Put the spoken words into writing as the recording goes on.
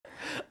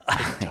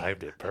I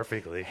timed it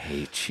perfectly.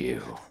 Hate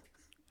you.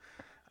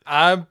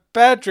 I'm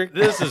Patrick.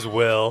 This is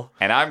Will.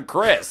 And I'm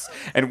Chris,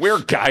 and we're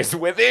guys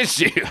with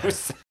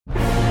issues.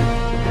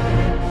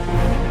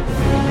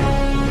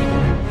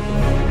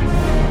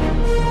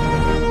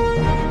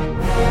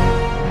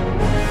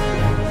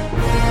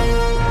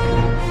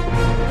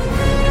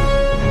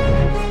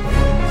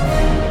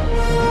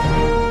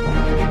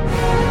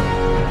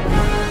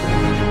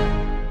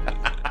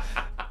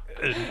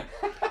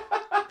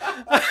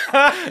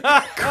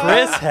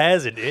 Chris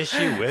has an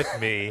issue with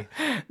me.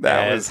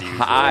 That was usual.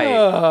 high.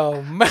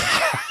 Oh man.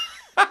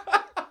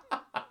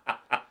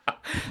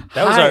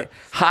 That was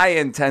high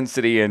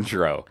intensity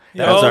intro.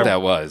 That That's was what our-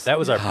 that was. That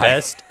was our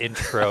best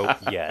intro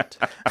yet.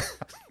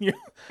 You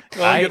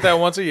only get that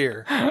once a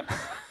year.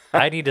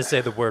 I need to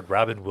say the word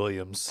Robin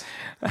Williams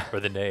for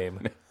the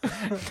name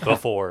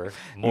before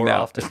more No.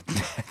 often.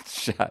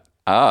 Shut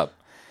up.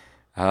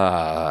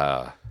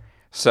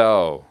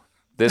 So,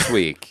 this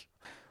week,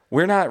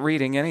 we're not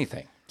reading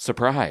anything.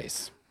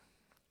 Surprise.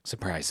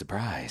 Surprise,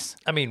 surprise.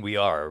 I mean, we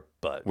are,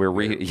 but We're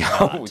reading.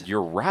 not.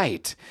 You're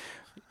right.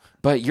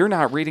 But you're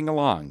not reading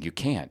along. You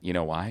can't. You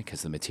know why?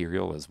 Because the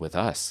material is with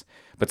us.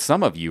 But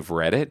some of you've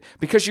read it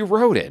because you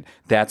wrote it.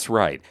 That's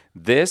right.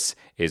 This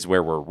is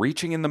where we're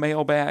reaching in the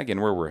mailbag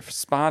and we're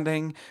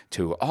responding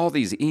to all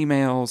these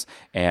emails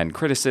and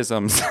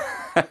criticisms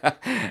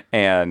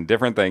and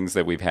different things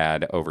that we've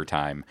had over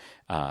time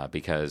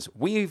because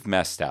we've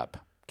messed up.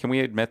 Can we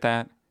admit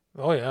that?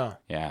 Oh yeah.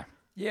 Yeah.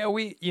 Yeah,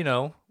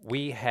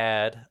 we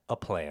had a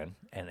plan,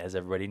 and as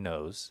everybody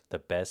knows, the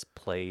best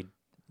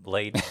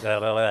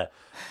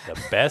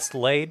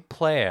laid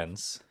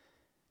plans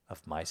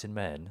of mice and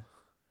men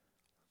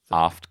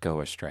Oft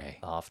go astray.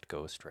 oft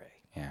go astray.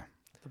 Yeah.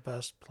 The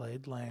best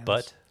played lands.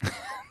 But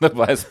The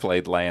best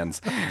played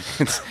lands.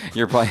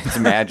 You're playing it's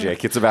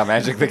magic. It's about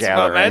Magic the it's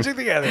about Gathering. Magic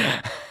the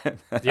Gathering.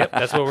 yep,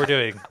 that's what we're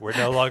doing. We're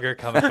no longer a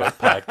comic book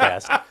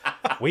podcast.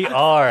 We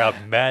are a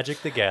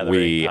Magic the Gathering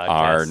We podcast.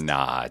 are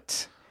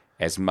not.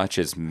 As much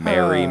as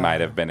Mary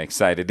might have been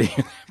excited to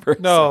hear that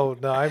person. No,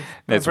 I'm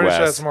It's pretty Wes.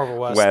 sure that's more of a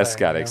Wes Wes thing,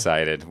 got yeah.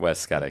 excited.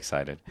 Wes got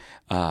excited.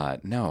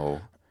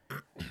 No.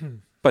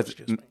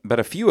 But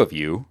a few of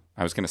you,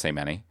 I was going to say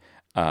many,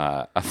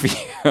 a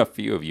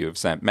few of you have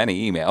sent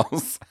many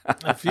emails.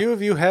 A few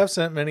of you have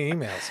sent many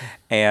emails.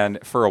 And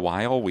for a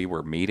while, we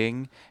were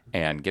meeting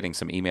and getting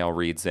some email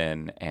reads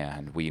in,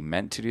 and we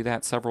meant to do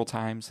that several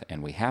times,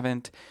 and we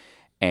haven't.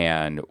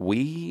 And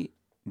we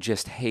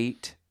just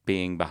hate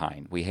being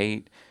behind. We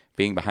hate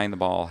being behind the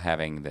ball,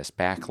 having this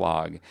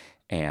backlog,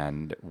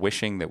 and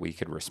wishing that we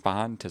could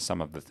respond to some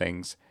of the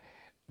things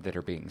that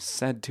are being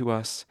said to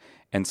us.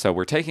 And so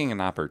we're taking an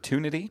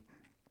opportunity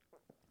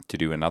to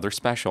do another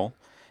special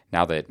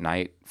now that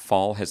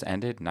Nightfall has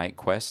ended. Night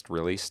Quest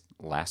released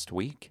last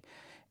week,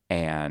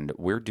 and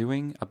we're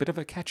doing a bit of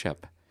a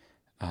catch-up.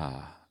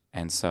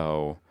 And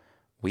so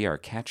we are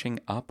catching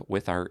up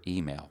with our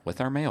email,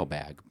 with our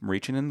mailbag,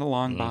 reaching in the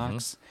long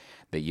box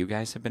that you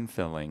guys have been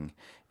filling,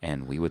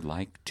 and we would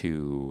like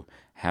to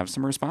have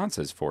some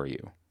responses for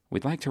you.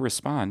 We'd like to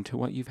respond to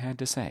what you've had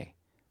to say.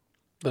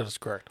 That is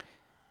correct.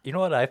 You know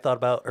what I thought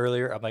about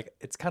earlier? I'm like,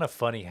 it's kind of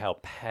funny how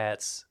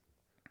Pat's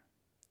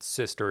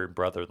sister and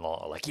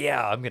brother-in-law are like,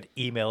 yeah, I'm going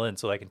to email in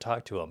so I can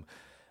talk to them.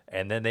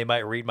 And then they might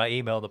read my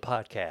email on the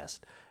podcast.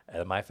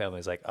 And my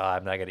family's like, oh,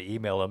 I'm not going to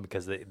email them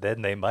because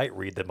then they might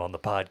read them on the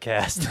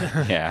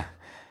podcast. Yeah.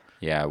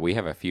 Yeah, we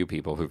have a few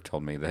people who've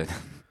told me that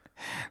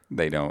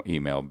they don't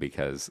email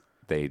because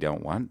they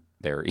don't want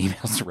their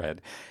emails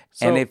read.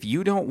 And if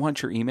you don't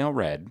want your email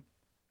read,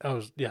 I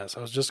was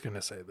just going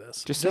to say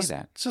this. Just say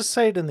that. Just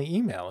say it in the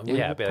email. And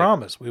Yeah, we be like,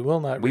 promise we will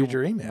not read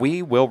your email.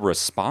 we will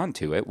respond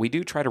to it. We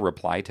do try to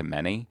reply to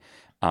many.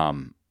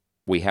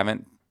 We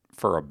haven't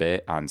for a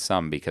bit on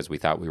some because we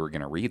thought we were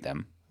going to read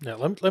them. Yeah,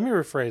 let me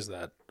rephrase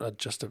that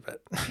just a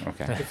bit.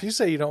 Okay. If you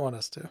say you don't want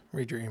us to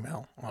read your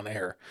email on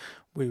air,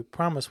 we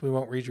promise we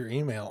won't read your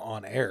email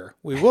on air.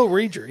 We will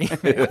read your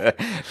email.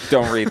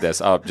 Don't read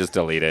this. Oh, just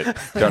delete it.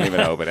 Don't even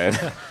open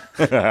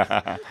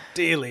it.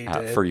 Delete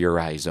it. For your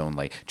eyes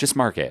only. Just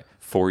mark it.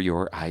 For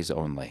your eyes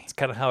only. It's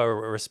kind of how I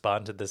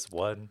respond to this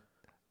one.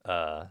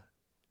 I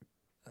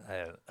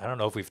don't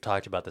know if we've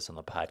talked about this on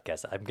the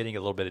podcast. I'm getting a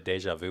little bit of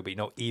deja vu, but you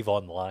know, EVE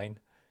Online?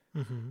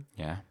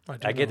 Yeah.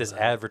 I get this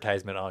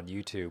advertisement on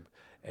YouTube,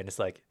 and it's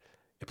like,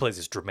 it plays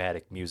this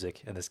dramatic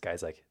music, and this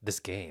guy's like, this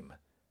game,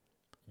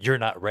 you're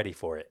not ready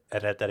for it.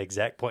 And at that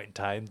exact point in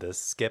time, the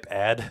skip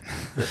ad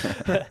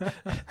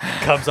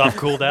comes off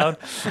cooldown.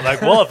 I'm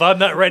like, well, if I'm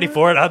not ready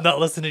for it, I'm not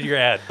listening to your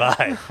ad.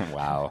 Bye.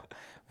 Wow.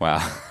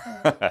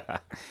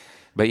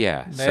 But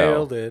yeah.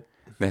 Nailed it.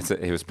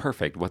 It was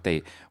perfect. What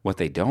they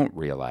don't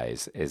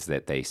realize is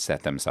that they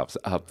set themselves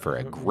up for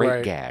a great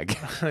Right. gag.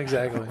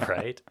 Exactly.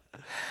 Right?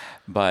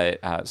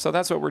 But so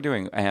that's what we're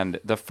doing. And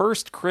the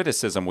first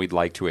criticism we'd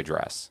like to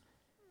address,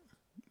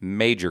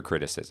 major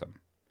criticism,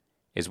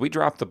 is we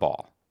dropped the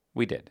ball.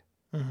 We did.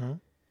 Mm-hmm.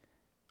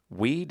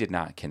 We did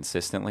not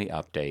consistently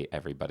update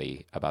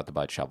everybody about the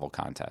butt shovel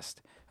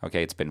contest.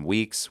 Okay, it's been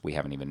weeks. We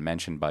haven't even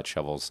mentioned butt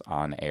shovels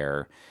on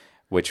air.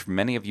 which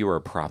many of you are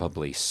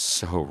probably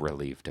so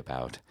relieved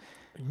about,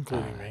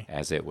 including me.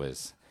 as it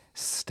was,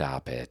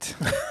 stop it.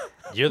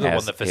 You're the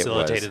As one that it was.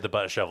 facilitated the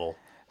butt shovel.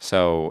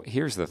 So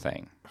here's the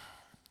thing.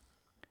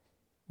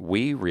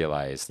 We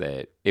realized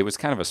that it was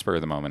kind of a spur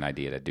of the moment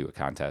idea to do a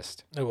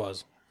contest. It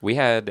was. We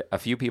had a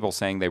few people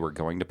saying they were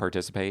going to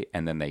participate,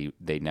 and then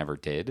they never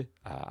did.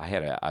 I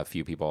had a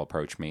few people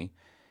approach me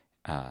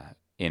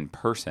in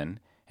person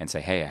and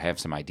say, hey, I have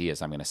some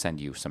ideas. I'm going to send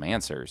you some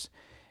answers.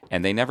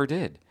 And they never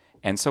did.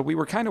 And so we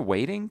were kind of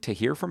waiting to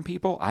hear from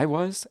people. I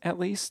was, at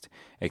least,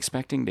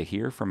 expecting to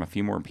hear from a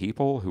few more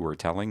people who were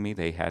telling me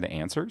they had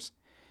answers.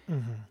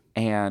 Mm-hmm.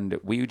 And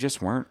we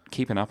just weren't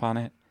keeping up on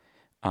it.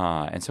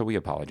 And so we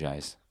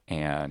apologize.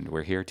 And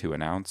we're here to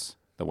announce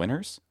the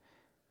winners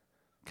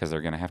because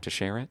they're going to have to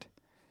share it.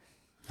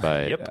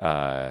 But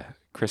Yep.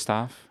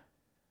 Christoph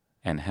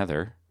and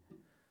Heather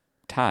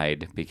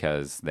tied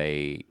because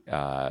they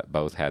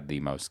both had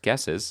the most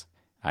guesses.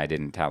 I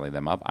didn't tally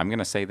them up. I'm going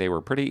to say they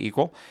were pretty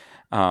equal.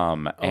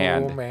 And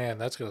Oh man,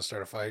 that's gonna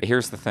start a fight.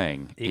 here's the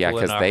thing. Equal Yeah, in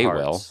because our they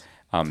hearts.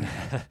 will.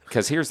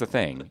 Because here's the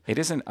thing. It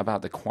isn't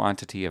about the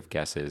quantity of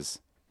guesses.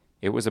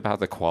 It was about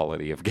the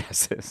quality of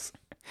guesses.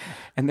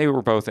 And they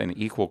were both in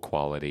equal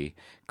quality.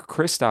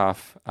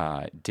 Christoph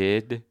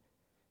did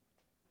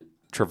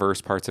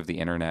traverse parts of the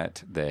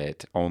internet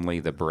that only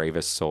the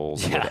bravest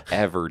souls would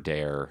ever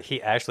dare.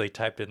 He actually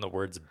typed in the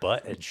words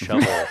butt and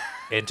shovel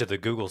into the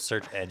Google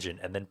search engine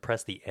and then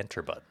pressed the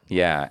enter button.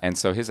 Yeah, and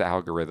so his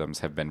algorithms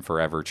have been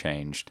forever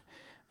changed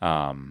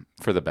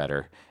for the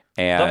better.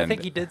 And But I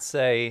think he did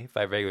say, if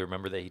I vaguely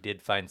remember, that he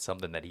did find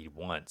something that he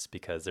wants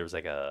because there was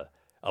like a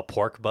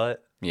pork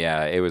butt.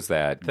 yeah, it was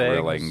that Things,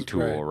 grilling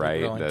tool,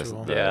 right, the right? grilling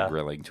tool. The Yeah.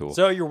 grilling tool.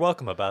 So you're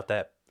welcome about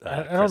that. I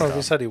don't know if he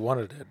Christoph. said he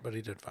wanted it, but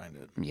he did find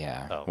it.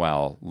 Yeah. Oh.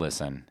 Well,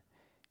 listen,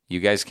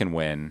 you guys can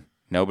win.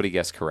 Nobody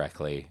guessed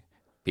correctly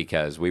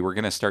because we were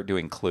going to start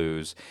doing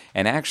clues.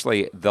 And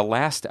actually, the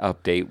last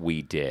update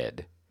we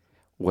did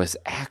was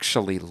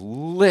actually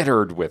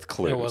littered with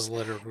clues. It was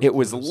littered with It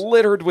was clues.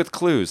 littered with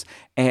clues.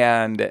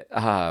 And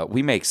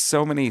we make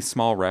so many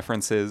small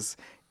references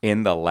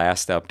in the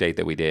last update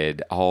that we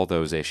did all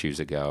those issues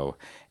ago.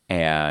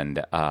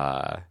 And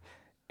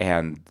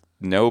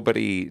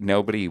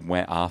nobody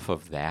went off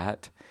of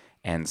that,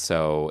 and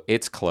so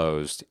it's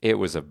closed. It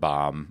was a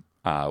bomb.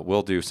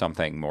 We'll do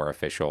something more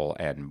official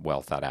and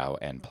well thought out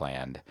and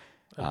planned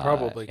And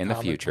probably in the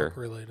comic future book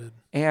related.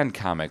 and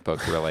comic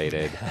book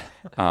related.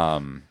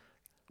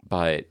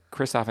 But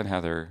Christoph and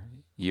Heather,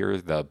 you're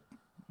the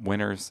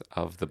winners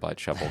of the butt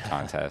shovel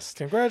contest.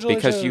 Congratulations.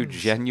 Because you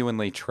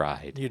genuinely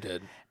tried. You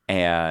did.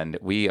 And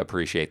we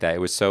appreciate that. It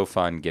was so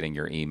fun getting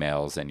your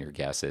emails and your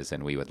guesses,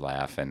 and we would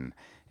laugh and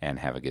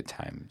have a good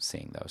time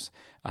seeing those.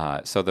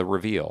 So the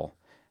reveal,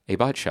 a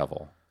butt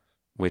shovel,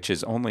 which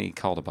is only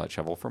called a butt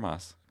shovel from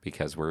us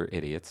because we're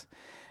idiots,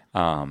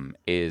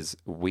 is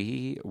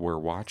we were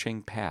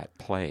watching Pat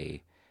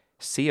play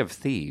Sea of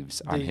Thieves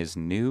on his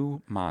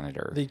new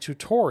monitor. The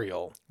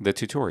tutorial. The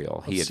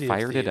tutorial. He had Sea of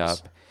fired it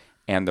Thieves. up,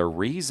 and the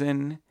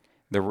reason...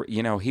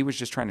 he was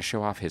just trying to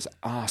show off his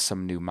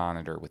awesome new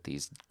monitor with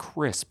these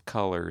crisp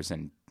colors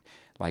and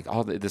like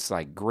all this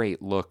like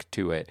great look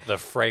to it. The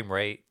frame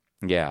rate,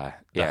 Yeah,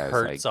 the yeah. it's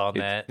hurts like- on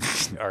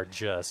that are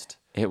just.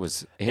 It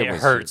was. It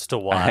was, hurts to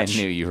watch. I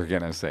knew you were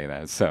gonna say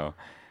that. So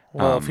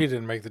Well, if he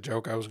didn't make the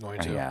joke, I was going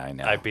to. yeah, I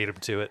know. I beat him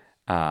to it.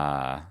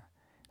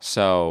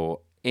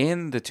 So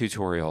in the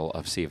tutorial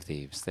of Sea of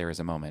Thieves, there is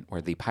a moment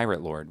where the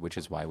Pirate Lord, which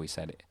is why we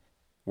said it,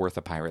 worth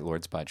a Pirate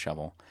Lord's butt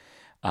shovel,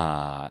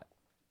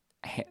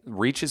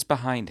 reaches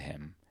behind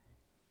him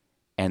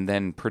and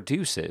then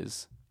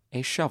produces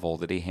a shovel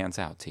that he hands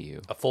out to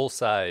you. A full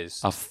size.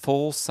 A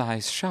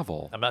full-size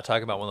shovel. I'm not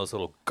talking about one of those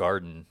little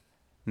garden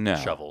No.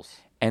 shovels.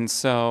 And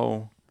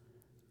so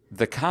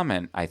the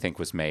comment, I think,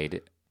 was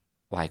made,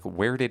 like,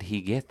 where did he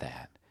get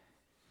that?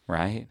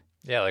 Right?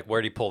 Yeah, like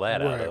where'd he pull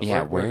that out Right. of?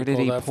 Yeah, where did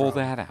he pull from?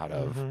 that out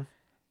of?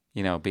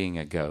 You know, being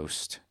a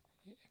ghost,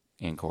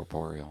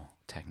 incorporeal,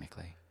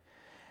 technically.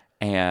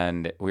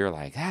 And we were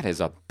like, that is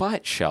a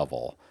butt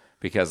shovel,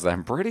 because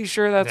I'm pretty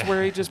sure that's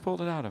where he just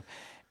pulled it out of.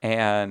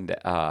 And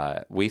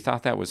we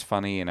thought that was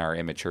funny in our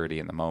immaturity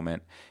in the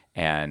moment,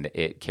 and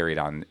it carried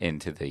on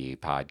into the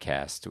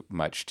podcast,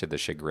 much to the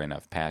chagrin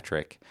of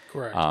Patrick.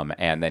 Correct.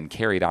 And then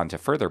carried on to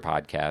further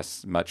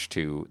podcasts, much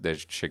to the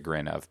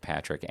chagrin of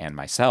Patrick and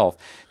myself,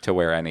 to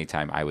where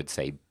anytime I would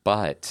say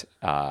but,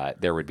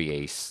 there would be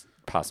a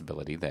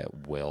possibility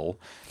that Will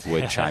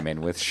would chime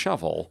in with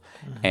shovel.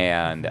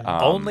 And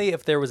Only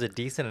if there was a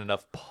decent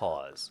enough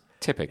pause. If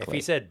typically.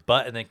 he said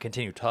but and then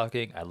continued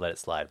talking, I'd let it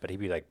slide. But he'd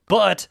be like,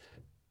 but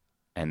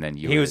And then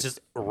you he would- was just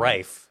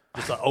rife,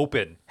 just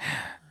open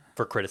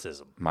for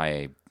criticism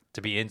my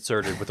to be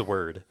inserted with the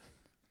word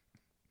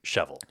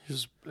shovel.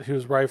 He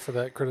was right for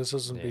that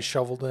criticism to be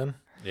shoveled in.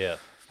 Yeah.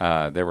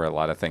 there were a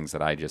lot of things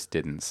that I just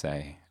didn't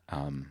say.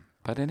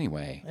 But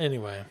anyway,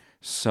 Anyway,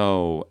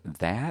 so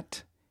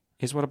that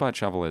is what a butt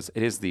shovel is.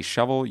 It is the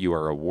shovel you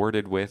are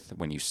awarded with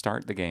when you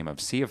start the game of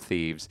Sea of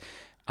Thieves,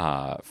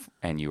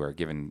 and you are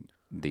given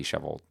the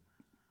shovel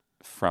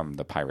from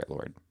the Pirate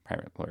Lord.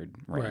 Pirate Lord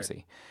Right.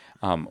 Ramsey,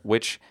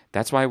 which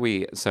that's why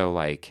we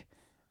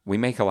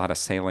make a lot of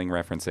sailing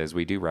references.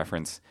 We do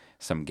reference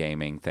some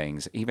gaming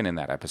things. Even in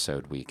that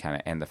episode,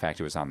 and the fact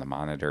it was on the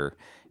monitor,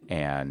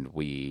 and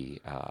we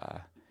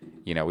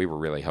were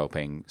really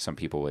hoping some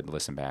people would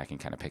listen back and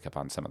kind of pick up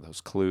on some of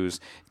those clues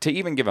to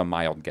even give a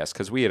mild guess,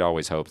 because we had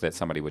always hoped that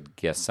somebody would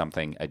guess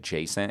something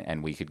adjacent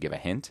and we could give a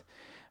hint.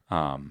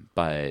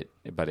 But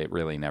it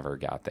really never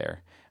got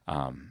there.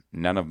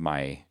 None of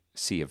my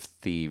Sea of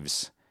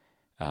Thieves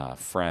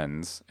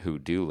friends who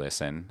do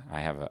listen,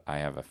 I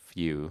have a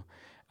few,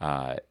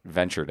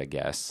 ventured a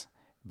guess,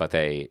 but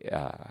they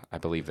I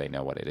believe they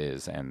know what it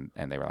is, and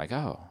they were like,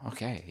 oh,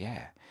 okay,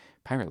 yeah,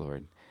 Pirate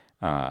Lord.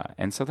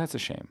 And so that's a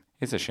shame.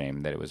 It's a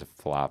shame that it was a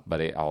flop,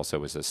 but it also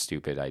was a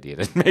stupid idea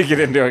to make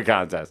it into a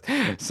contest.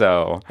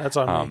 So That's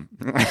on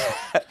me.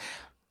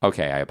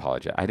 Okay, I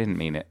apologize. I didn't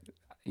mean it.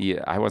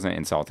 Yeah, I wasn't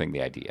insulting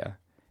the idea.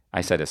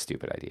 I said a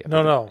stupid idea.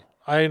 No.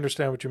 I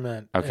understand what you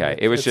meant. Okay,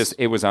 And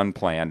it was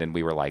unplanned, and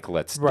we were like,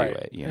 let's do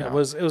it. You know, It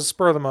was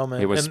spur of the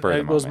moment. It was spur of the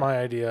It was moment. my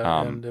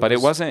idea. But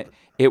it wasn't.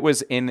 It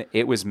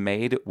was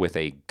made with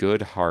a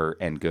good heart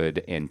and good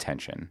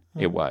intention.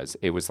 It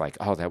was like,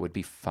 oh, that would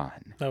be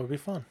fun. That would be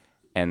fun.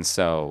 And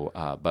so,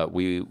 but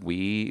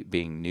we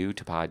being new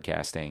to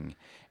podcasting,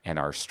 and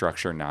our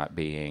structure not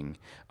being,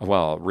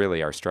 well,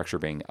 really our structure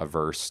being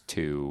averse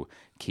to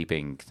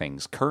keeping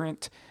things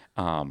current,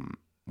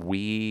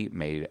 we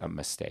made a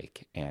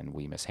mistake and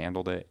we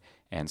mishandled it.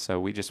 And so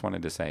we just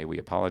wanted to say we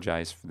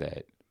apologize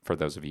for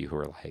those of you who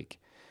are like,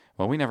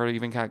 well, we never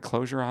even got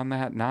closure on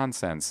that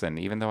nonsense. And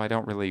even though I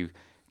don't really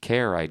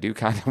care, I do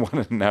kind of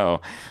want to know.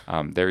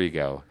 There you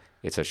go.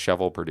 It's a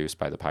shovel produced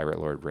by the Pirate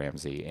Lord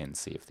Ramsey in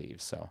Sea of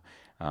Thieves. So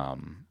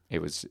it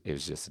was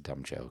just a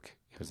dumb joke.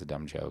 It was a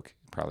dumb joke.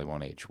 It probably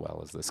won't age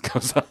well as this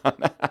goes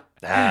on.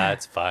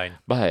 It's fine.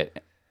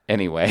 But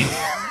anyway,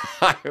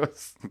 I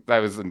was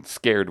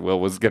scared Will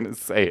was going to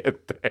say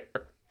it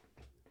there.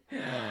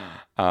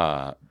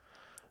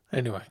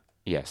 Anyway.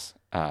 Yes.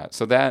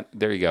 So there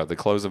you go. The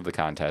close of the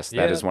contest.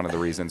 That Yeah. is one of the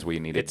reasons we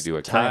needed It's to do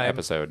a current time.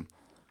 episode.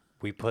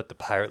 We put the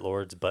Pirate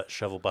Lord's butt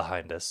shovel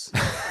behind us.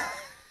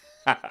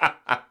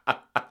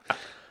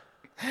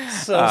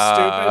 So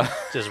stupid.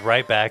 Just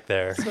right back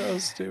there. So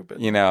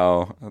stupid. You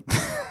know,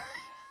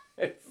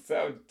 it's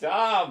so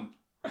dumb.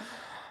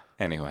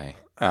 Anyway,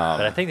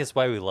 But I think that's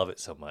why we love it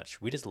so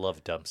much. We just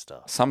love dumb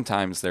stuff.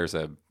 sometimes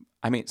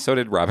so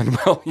did Robin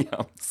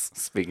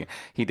Williams.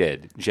 He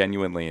did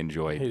genuinely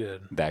enjoy He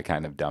did. that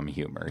kind of dumb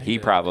humor. He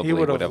did. probably He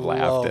would would have have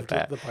laughed at loved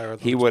that. the Pirate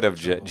He Lord's would have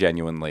special.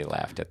 genuinely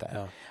laughed at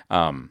that.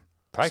 Yeah.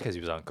 Probably because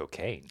he was on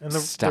cocaine. And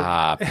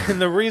Stop.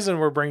 And the reason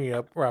we're bringing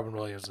up Robin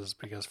Williams is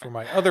because for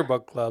my other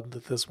book club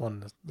that this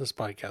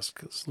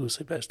podcast is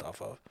loosely based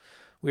off of,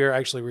 we are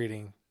actually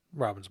reading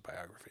Robin's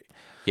biography.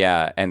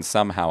 Yeah, and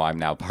somehow I'm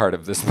now part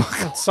of this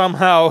book.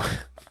 Somehow,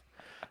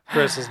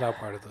 Chris is now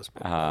part of this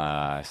book.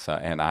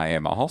 And I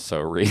am also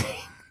reading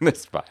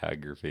this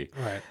biography.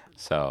 Right.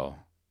 So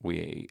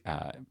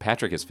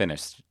Patrick has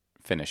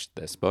finished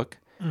this book.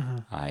 Mm-hmm.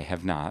 I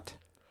have not.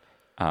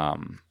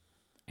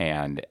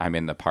 And I'm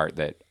in the part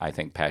that I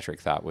think Patrick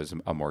thought was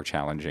a more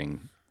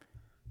challenging,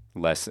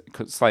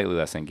 slightly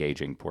less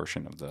engaging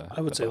portion of the.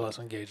 I would the say book. less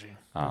engaging.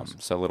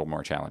 So a little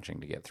more challenging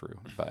to get through,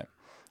 but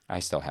I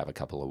still have a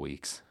couple of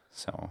weeks,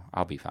 so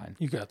I'll be fine.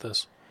 You got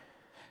this.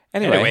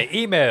 Anyway,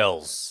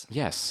 Emails.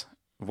 yes.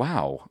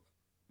 Wow.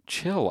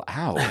 Chill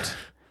out.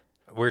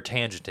 We're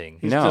tangenting.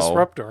 He's No,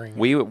 disruptoring.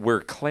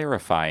 we're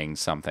clarifying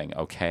something,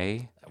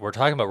 okay? We're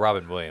talking about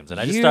Robin Williams, and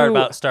I just You- I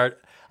almost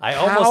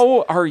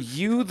How are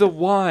you the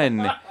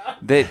one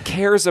that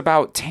cares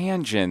about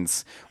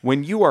tangents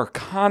when you are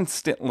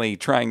constantly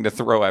trying to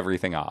throw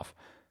everything off?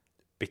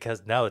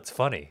 because now it's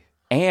funny.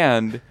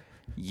 And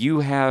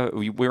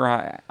we're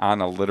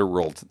on a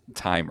literal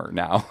timer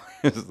now.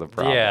 Is the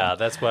problem? Yeah,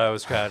 that's what I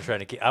was trying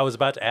to keep. I was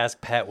about to ask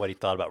Pat what he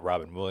thought about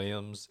Robin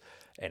Williams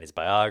and his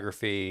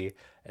biography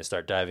and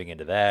start diving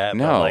into that.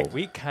 No, but like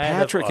we kind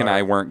Patrick of and are-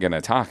 I weren't going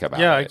to talk about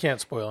Yeah, it. I can't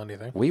spoil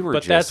anything. We were But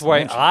just that's what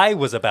mentioning- I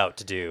was about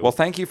to do. Well,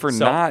 thank you for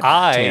So not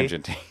I-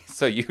 tangenting.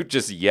 So you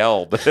just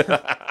yelled.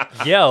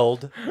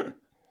 yelled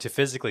to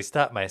physically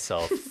stop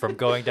myself from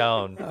going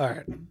down All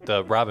right.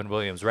 the Robin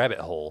Williams rabbit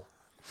hole.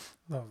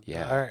 No,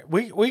 Yeah. All right.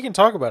 We can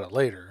talk about it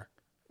later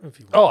if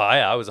you want. Oh,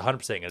 I was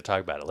 100% going to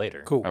talk about it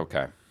later. Cool.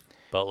 Okay.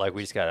 But like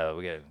we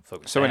gotta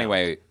focus. So down.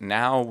 anyway,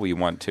 now we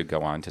want to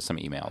go on to some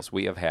emails.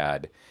 We have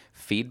had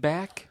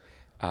feedback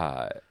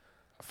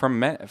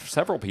from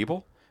several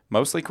people,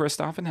 mostly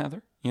Christoph and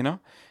Heather. You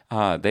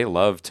know, they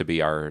love to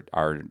be our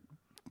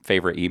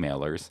favorite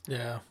emailers.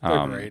 Yeah,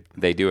 they're great.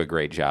 They do a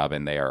great job,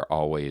 and they are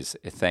always.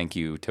 Thank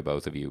you to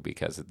both of you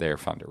because they're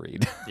fun to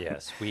read.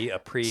 Yes, we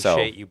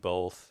appreciate you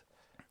both,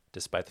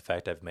 despite the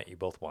fact I've met you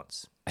both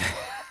once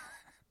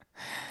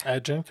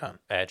At Gen Con.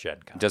 at Gen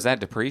Con. Does that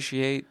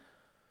depreciate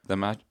the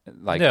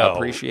No,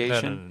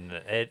 appreciation? No.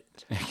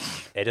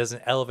 It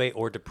doesn't elevate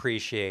or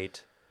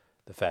depreciate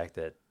the fact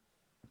that.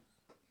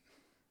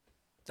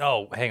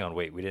 Oh, hang on,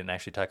 wait. We didn't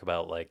actually talk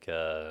about like.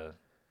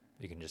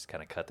 You can just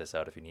kind of cut this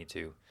out if you need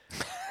to.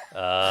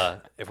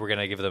 if we're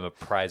gonna give them a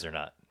prize or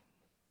not.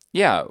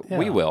 Yeah,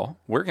 we Yeah. will.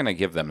 We're gonna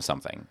give them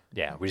something.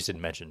 Yeah, we just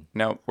didn't mention.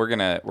 No, we're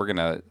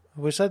gonna.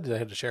 We said they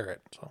had to share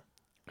it. So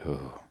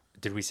Ooh.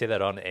 Did we say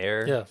that on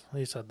air? yeah,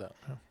 he said that.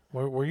 Yeah.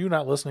 Were you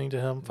not listening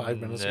to him 5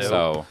 minutes No. ago?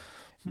 So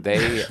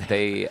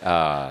they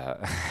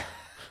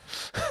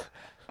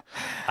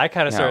I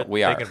kind of No, started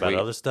we are. thinking about We-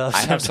 other stuff.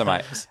 I have some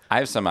sometimes. I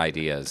have some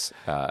ideas.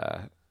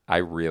 I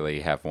really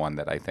have one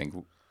that I think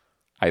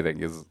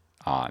is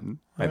on.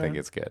 I think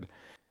it's good.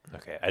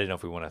 Okay, I didn't know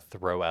if we want to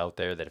throw out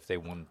there that if they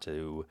wanted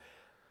to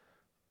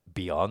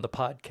be on the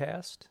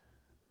podcast,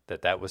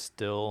 that was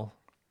still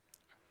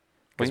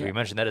because Well, we yeah.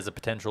 mentioned that as a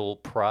potential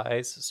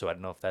prize. So I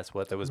don't know if that's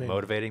what that was Maybe.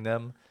 motivating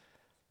them.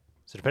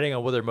 So depending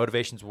on what their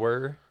motivations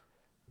were,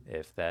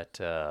 if that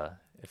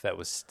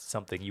was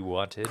something you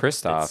wanted,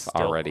 Christoph it's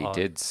still already on.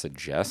 did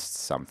suggest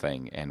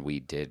something, and we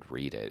did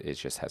read it. It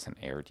just hasn't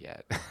aired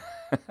yet.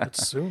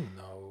 It's soon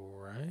though,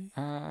 right?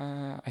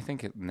 I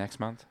think next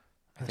month.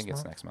 I think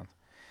it's month? next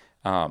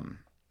month.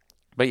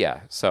 But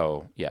yeah,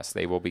 so yes,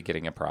 they will be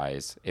getting a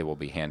prize. It will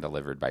be hand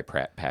delivered by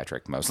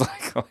Patrick, most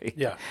likely.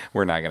 Yeah.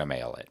 We're not going to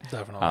mail it.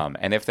 Definitely.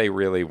 And if they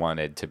really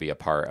wanted to be a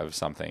part of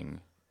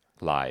something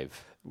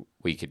live,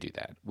 we could do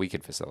that. We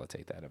could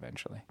facilitate that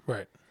eventually.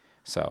 Right.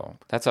 So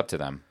that's up to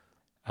them.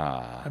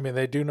 I mean,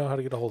 they do know how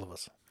to get a hold of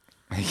us.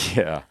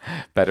 Yeah,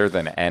 better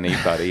than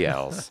anybody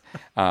else.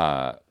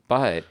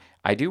 But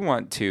I do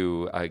want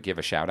to give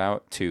a shout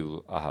out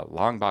to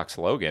Longbox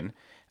Logan.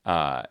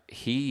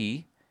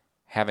 He,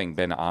 having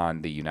been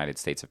on the United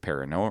States of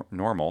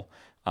Paranormal,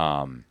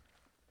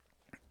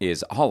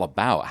 is all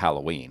about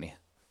Halloween,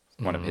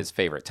 one of his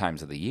favorite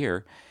times of the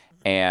year.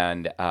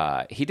 And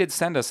he did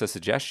send us a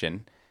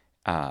suggestion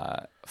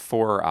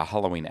for a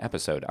Halloween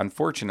episode.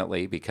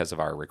 Unfortunately, because of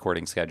our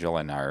recording schedule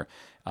and our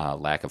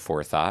lack of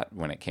forethought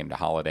when it came to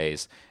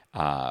holidays,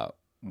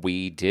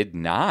 we did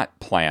not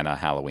plan a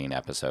Halloween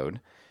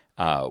episode.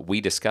 We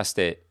discussed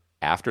it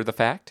after the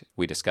fact.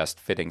 We discussed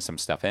fitting some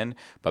stuff in,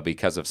 but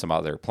because of some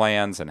other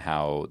plans and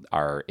how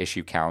our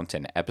issue count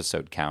and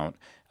episode count,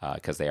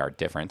 because they are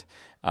different,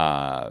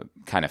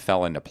 kind of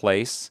fell into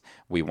place.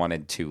 We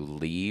wanted to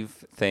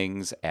leave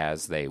things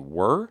as they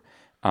were,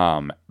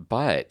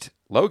 but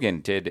Logan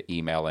did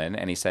email in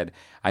and he said,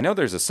 I know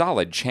there's a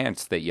solid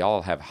chance that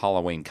y'all have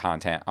Halloween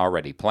content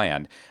already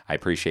planned. I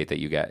appreciate that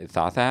you guys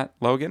thought that,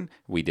 Logan.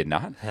 We did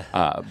not.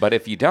 But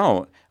if you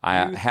don't,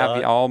 I have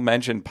y'all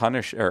mentioned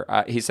Punisher.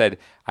 He said,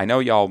 I know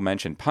y'all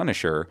mentioned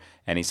Punisher.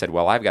 And he said,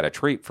 well, I've got a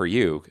treat for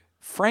you,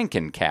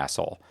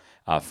 Frankencastle.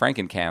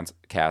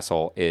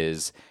 Frankencastle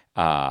is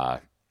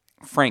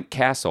Frank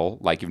Castle,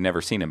 like you've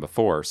never seen him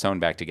before, sewn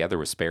back together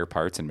with spare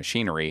parts and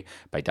machinery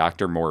by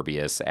Dr.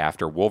 Morbius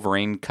after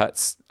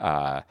Wolverine's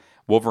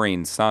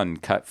son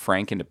cut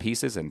Frank into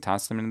pieces and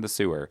tossed him into the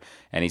sewer.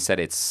 And he said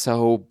it's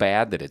so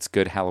bad that it's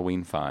good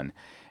Halloween fun.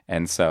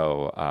 And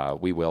so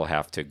we will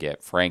have to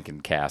get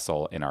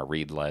Frankencastle in our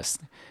read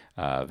list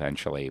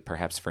eventually,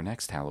 perhaps for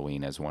next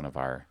Halloween as one of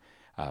our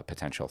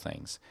potential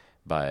things.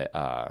 But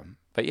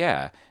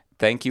yeah.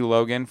 Thank you,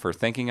 Logan, for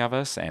thinking of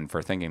us and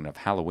for thinking of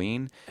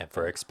Halloween. and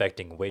for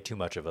expecting way too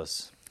much of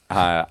us.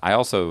 I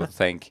also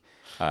thank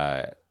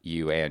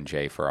you and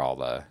Jay for all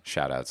the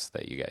shout-outs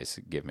that you guys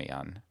give me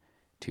on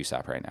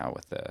Tucson right now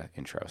with the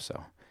intro,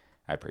 so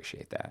I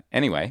appreciate that.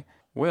 Anyway,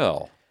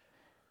 Will,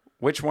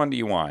 which one do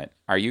you want?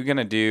 Are you going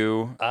to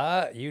do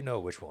You know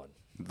which one.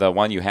 the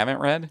one you haven't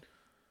read?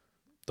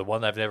 The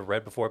one I've never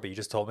read before, but you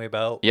just told me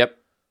about. Yep.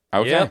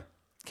 Okay. Yep.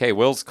 Okay,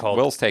 Will's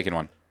Called- taking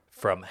one.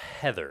 From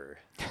Heather.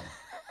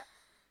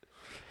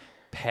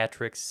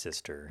 Patrick's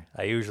sister.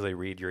 I usually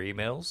read your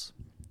emails.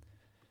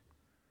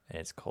 And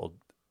it's called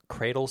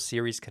Cradle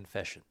Series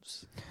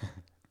Confessions.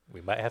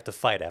 We might have to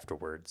fight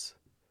afterwards.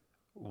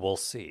 We'll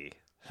see.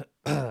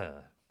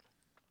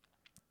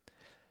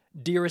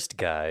 Dearest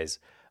guys,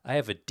 I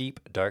have a deep,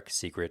 dark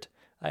secret.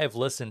 I have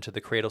listened to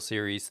the Cradle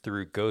series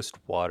through Ghost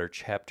Water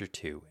Chapter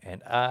 2,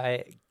 and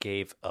I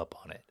gave up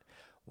on it.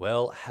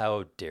 Well,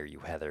 how dare you,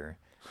 Heather?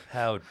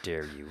 How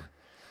dare you?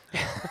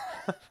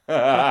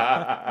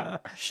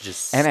 Should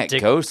just And at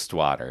stick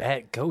Ghostwater.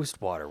 at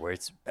Ghostwater, where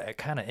it's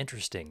kind of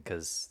interesting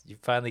because you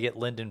finally get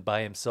Lyndon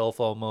by himself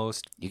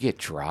almost. You get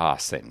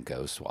Dross in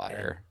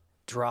Ghostwater.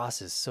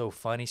 Dross is so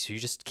funny, so you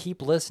just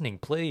keep listening,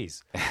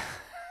 please.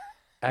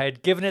 I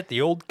had given it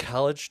the old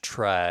college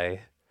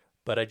try,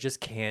 but I just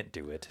can't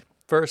do it.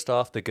 First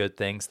off, the good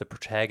things: the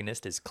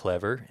protagonist is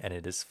clever and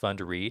it is fun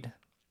to read.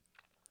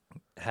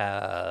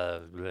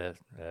 My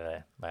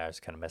eyes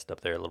kind of messed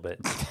up there a little bit.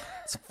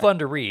 It's fun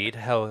to read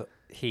how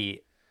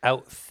he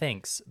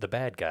outthinks the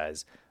bad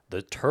guys.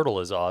 The turtle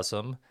is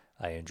awesome.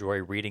 I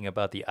enjoy reading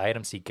about the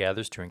items he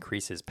gathers to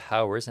increase his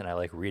powers, and I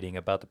like reading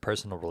about the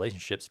personal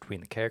relationships between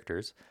the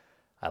characters.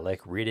 I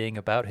like reading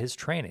about his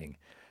training.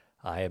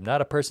 I am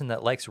not a person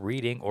that likes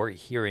reading or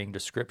hearing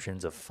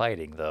descriptions of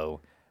fighting,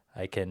 though.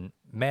 I can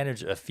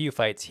manage a few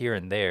fights here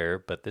and there,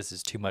 but this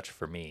is too much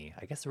for me.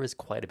 I guess there is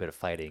quite a bit of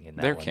fighting in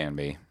that There one. can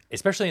be.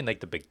 Especially in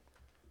like the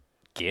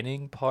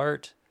beginning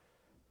part.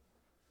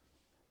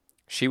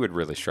 She would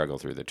really struggle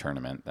through the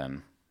tournament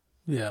then.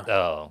 Yeah.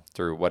 Oh.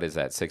 through, what is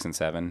that, 6 and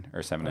 7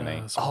 or 7 and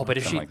 8? something Oh, but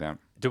is Something she... like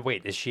that.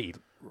 Wait, is she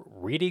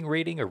reading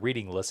or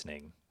reading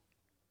listening?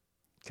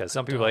 Because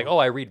some people are like, oh,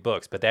 I read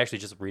books, but they're actually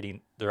just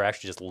listening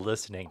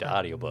to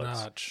audiobooks.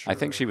 Not sure. I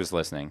think she was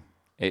listening.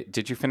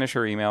 Did you finish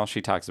her email?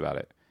 She talks about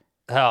it.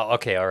 Oh,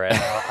 okay, all right.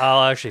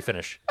 I'll actually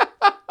finish.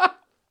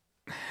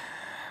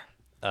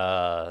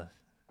 I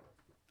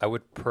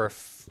would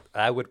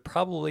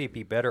probably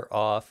be better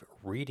off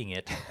reading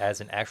it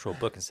as an actual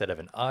book instead of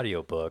an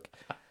audiobook.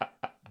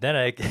 Then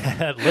it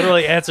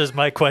literally answers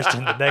my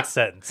question in the next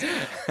sentence.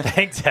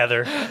 Thanks,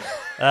 Heather.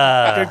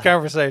 Good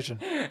conversation.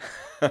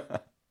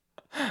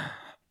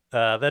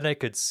 Then I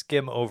could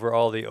skim over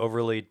all the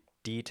overly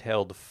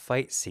detailed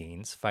fight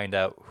scenes, find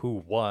out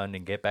who won,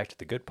 and get back to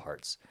the good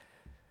parts.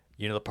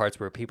 You know, the parts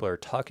where people are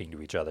talking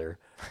to each other.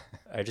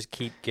 I just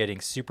keep getting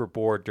super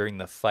bored during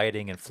the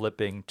fighting and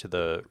flipping to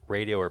the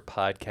radio or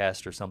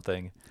podcast or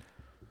something.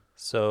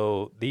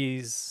 So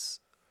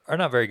these are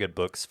not very good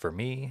books for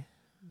me.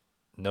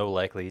 No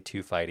likely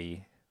too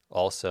fighty.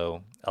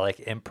 Also, I like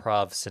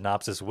improv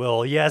synopsis.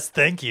 Will, yes,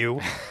 thank you.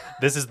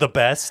 This is the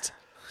best.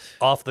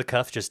 Off the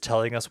cuff, just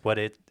telling us what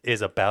it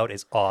is about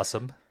is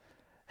awesome.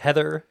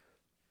 Heather,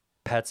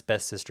 Pat's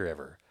best sister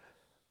ever.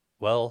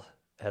 Well,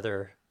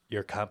 Heather,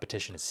 your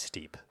competition is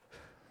steep.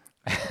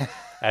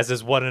 As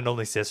is one and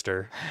only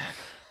sister.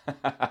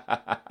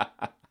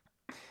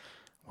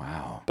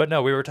 Wow. But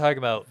no, we were talking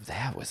about...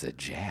 That was a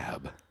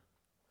jab.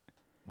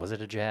 Was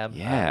it a jab?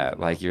 Yeah,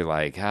 like you're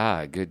like,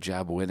 good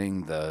job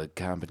winning the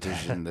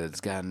competition that's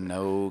got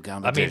no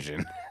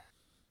competition.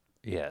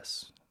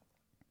 Yes.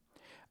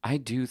 I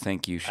do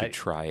think you should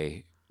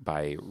try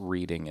by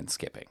reading and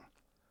skipping.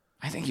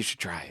 I think you should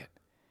try it.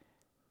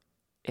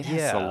 It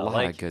has a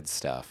lot of good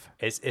stuff.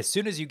 As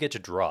soon as you get to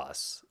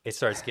Dross, it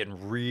starts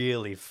getting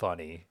really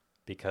funny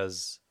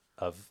because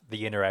of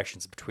the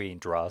interactions between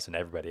Dross and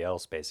everybody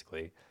else,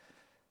 basically.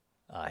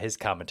 His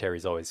commentary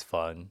is always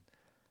fun.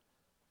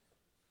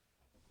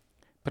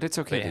 But it's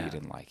okay that you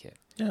didn't like it.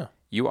 Yeah.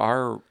 You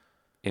are,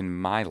 in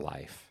my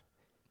life,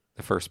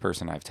 the first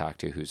person I've talked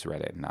to who's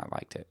read it and not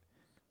liked it.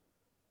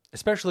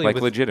 Especially like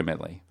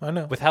legitimately. I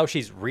know. With how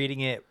she's reading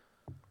it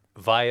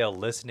via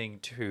listening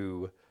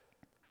to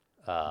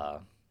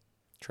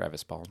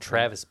Travis Baldree.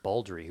 Travis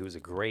Baldree, who's a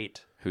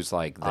great who's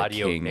like the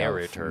audio king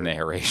narrator of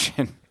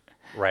narration.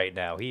 right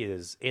now. He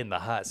is in the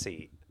hot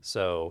seat.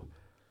 So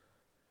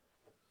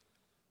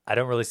I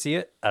don't really see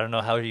it. I don't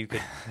know how you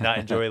could not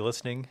enjoy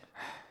listening.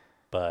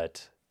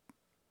 But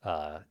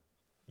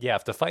yeah,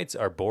 if the fights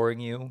are boring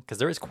you, because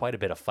there is quite a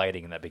bit of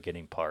fighting in that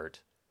beginning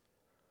part,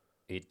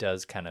 it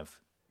does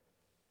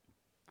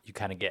you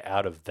kind of get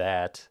out of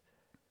that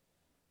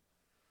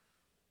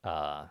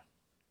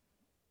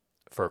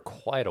for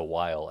quite a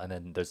while, and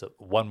then there's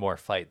one more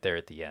fight there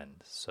at the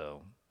end.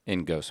 So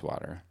in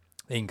Ghostwater.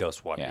 In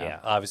Ghostwater, yeah.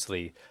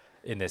 Obviously,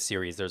 in this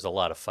series, there's a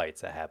lot of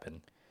fights that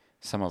happen.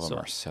 Some of them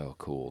are so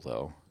cool,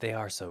 though. They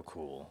are so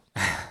cool.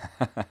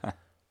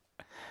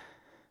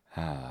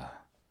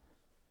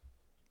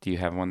 Do you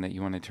have one that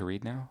you wanted to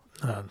read now?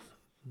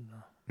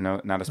 No,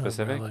 not a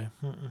specific? Not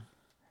really.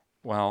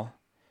 Well,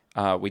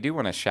 we do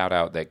want to shout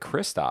out that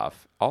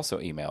Christoph also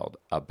emailed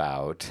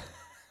about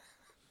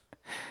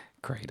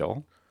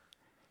Cradle.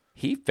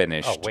 He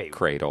finished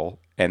Cradle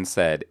and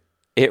said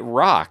it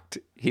rocked.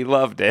 He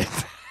loved it.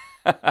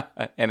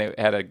 And it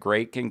had a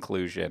great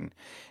conclusion.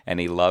 And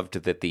he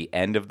loved that the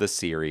end of the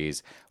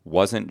series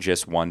wasn't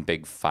just one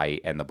big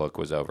fight and the book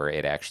was over.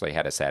 It actually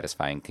had a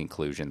satisfying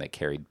conclusion that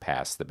carried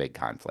past the big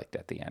conflict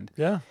at the end.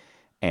 Yeah.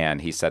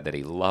 And he said that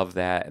he loved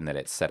that and that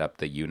it set up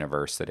the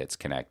universe that it's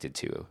connected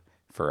to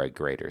for a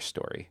greater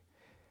story.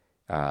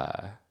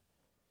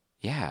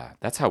 Yeah,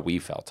 that's how we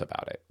felt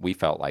about it. We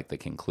felt like the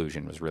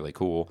conclusion was really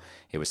cool.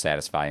 It was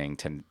satisfying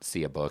to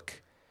see a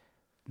book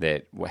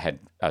that had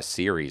a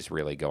series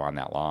really go on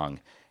that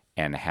long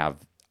and have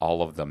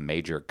all of the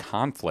major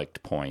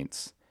conflict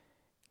points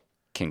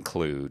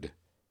conclude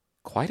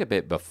quite a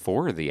bit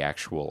before the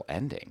actual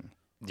ending.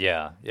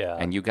 Yeah, yeah.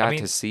 And you got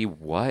to see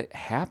what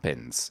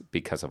happens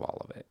because of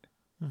all of it.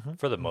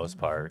 For the most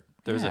part.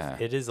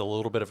 It is a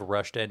little bit of a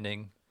rushed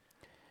ending.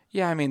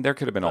 Yeah, I mean, there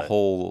could have been a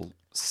whole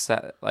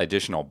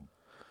additional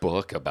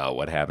book about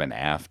what happened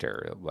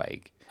after.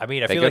 Like, I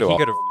mean, I feel like he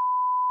could have.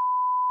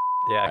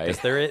 Yeah, because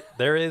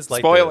there is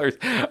like spoilers.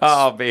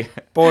 I'll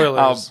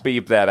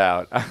beep that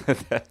out.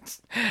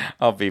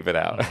 I'll beep it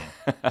out.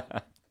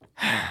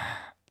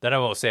 Then I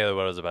won't say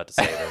what I was about to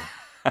say.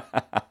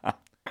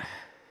 Then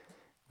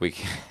we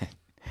can.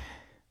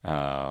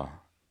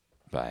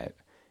 But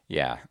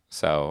yeah.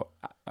 So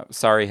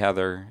sorry,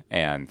 Heather,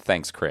 and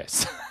thanks,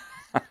 Chris.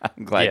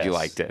 I'm glad you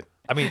liked it.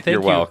 I mean, You're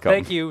welcome.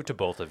 Thank you to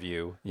both of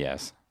you.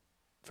 Yes.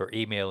 For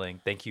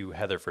emailing. Thank you,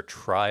 Heather, for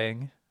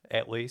trying.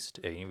 At least,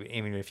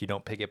 even if you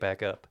don't pick it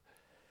back up.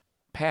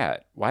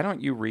 Pat, why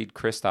don't you read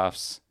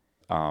Christoph's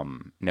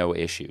no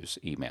issues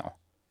email?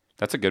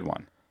 That's a good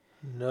one.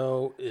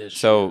 No issues.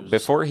 So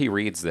before he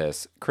reads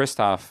this,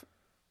 Christoph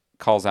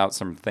calls out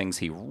some things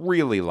he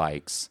really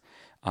likes.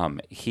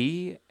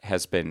 He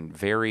has been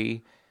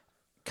very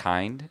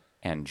kind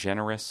and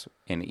generous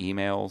in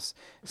emails,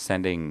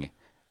 sending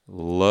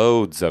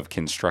loads of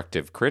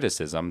constructive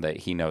criticism that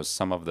he knows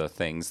some of the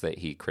things that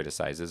he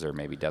criticizes or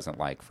maybe doesn't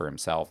like for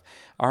himself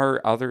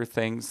are other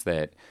things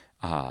that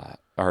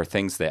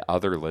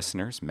other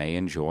listeners may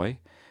enjoy.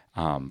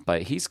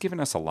 But he's given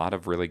us a lot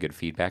of really good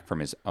feedback from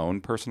his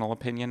own personal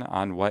opinion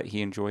on what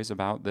he enjoys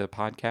about the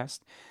podcast.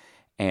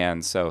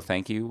 And so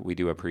thank you. We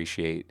do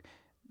appreciate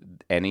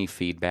any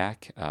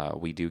feedback.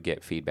 We do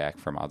get feedback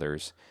from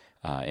others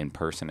in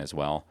person as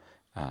well.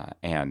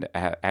 And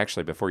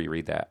actually, before you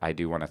read that, I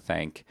do want to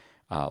thank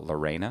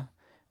Lorena.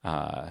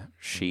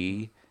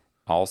 She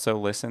also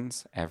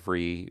listens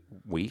every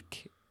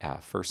week,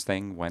 first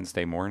thing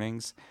Wednesday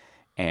mornings,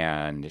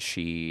 and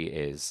she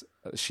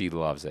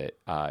loves it.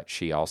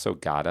 She also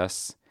got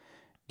us.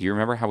 Do you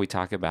remember how we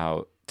talk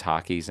about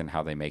Takis and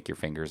how they make your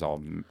fingers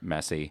all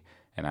messy?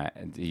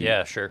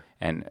 Yeah, sure.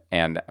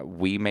 And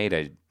we made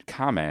a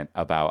comment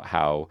about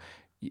how,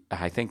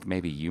 I think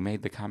maybe you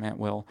made the comment,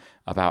 Will,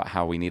 about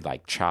how we need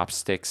like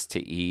chopsticks to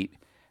eat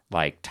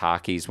like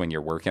Takis when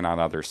you're working on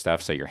other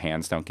stuff so your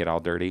hands don't get all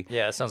dirty.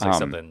 Yeah, it sounds like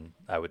something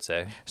I would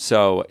say.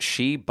 So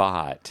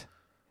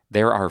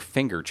there are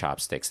finger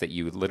chopsticks that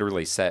you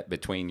literally set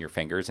between your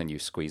fingers and you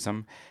squeeze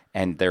them,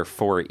 and they're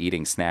for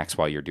eating snacks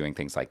while you're doing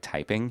things like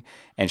typing.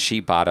 And she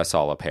bought us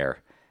all a pair.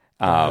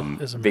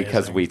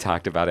 Because we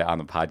talked about it on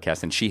the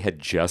podcast, and she had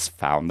just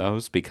found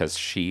those because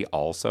she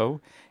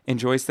also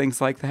enjoys things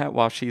like that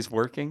while she's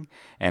working.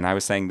 And I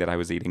was saying that I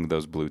was eating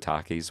those blue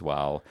Takis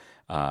while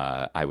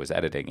I was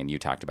editing, and you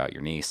talked about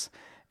your niece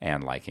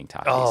and liking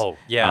Takis. Oh,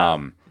 yeah.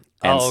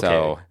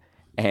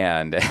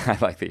 And I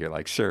like that you're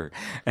like, sure.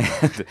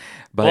 But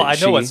well, I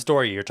know what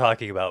story you're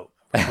talking about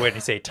when you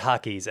say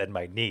Takis and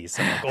my niece.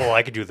 I'm like,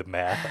 I could do the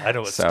math. I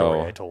know what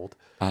story I told.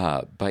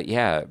 But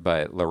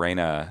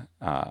Lorena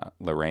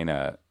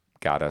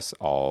got us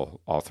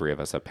all three of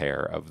us a pair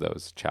of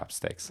those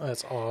chopsticks.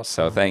 That's awesome.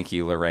 So thank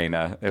you,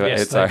 Lorena.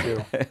 Yes, thank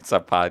you. It's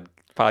a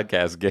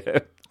podcast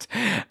gift.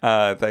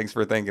 Thanks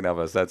for thinking of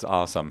us. That's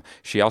awesome.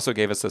 She also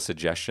gave us a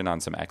suggestion on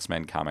some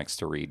X-Men comics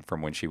to read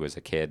from when she was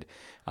a kid.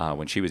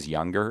 When she was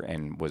younger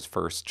and was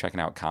first checking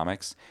out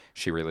comics,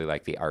 she really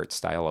liked the art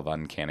style of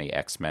Uncanny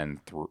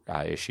X-Men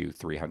issue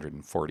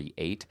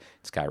 348.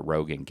 It's got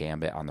Rogue and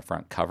Gambit on the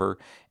front cover,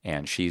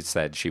 and she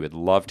said she would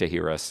love to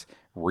hear us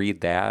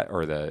read that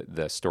or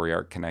the story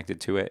arc connected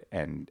to it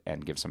and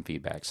give some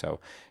feedback. So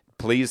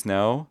please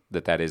know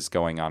that is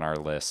going on our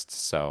list.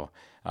 So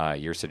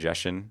your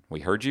suggestion,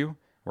 we heard you.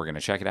 We're going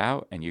to check it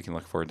out, and you can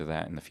look forward to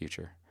that in the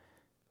future.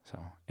 So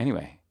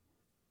anyway,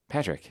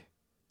 Patrick,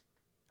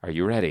 are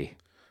you ready?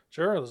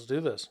 Sure, let's do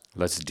this.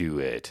 Let's do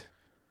it.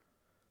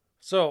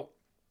 So,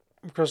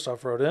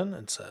 Christoph wrote in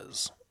and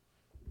says,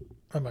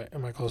 am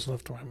I close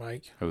enough to my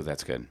mic? Oh,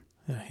 that's good.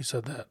 Yeah, he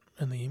said that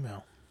in the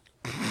email.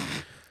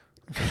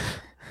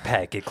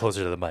 Pat, get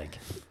closer to the mic.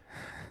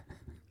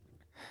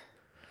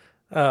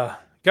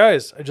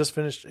 Guys, I just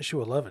finished issue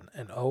 11,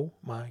 and oh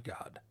my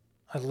God,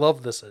 I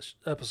love this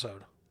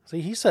episode.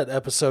 See, he said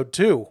episode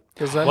 2.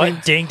 Does that mean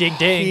Ding, ding,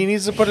 ding. he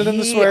needs to put it in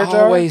the swear jar? He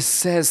always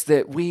says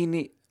that we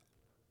need...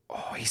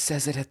 Oh, he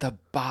says it at the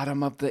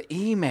bottom of the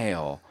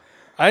email.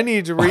 I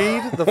need to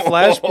read the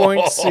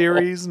Flashpoint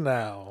series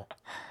now.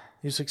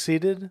 You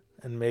succeeded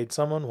and made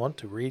someone want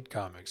to read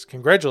comics.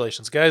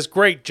 Congratulations, guys.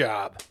 Great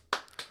job.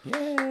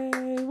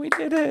 Yay, we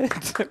did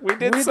it. We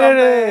did We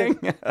something.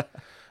 did it.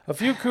 A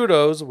few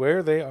kudos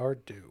where they are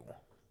due.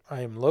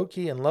 I am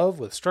low-key in love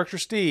with Structure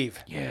Steve.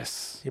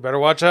 Yes. You better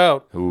watch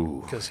out.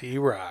 Ooh. Because he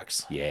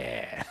rocks.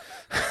 Yeah.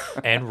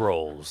 And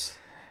rolls.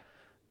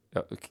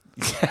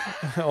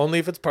 Only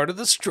if it's part of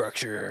the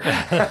structure.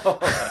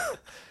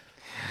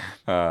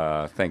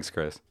 Thanks,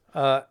 Chris.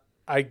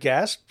 I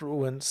gasped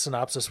when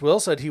Synopsis Will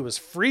said he was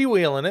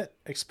freewheeling it,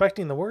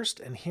 expecting the worst,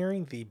 and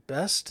hearing the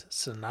best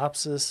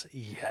synopsis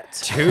yet.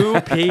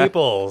 2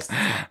 people.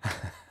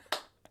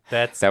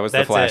 That was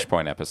the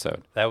Flashpoint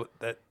episode.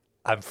 That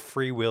I'm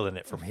freewheeling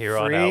it from here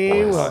on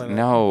Freewheeling out. it.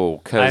 No,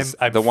 because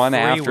I'm the one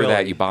after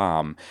that freewheeling. you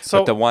bomb, So-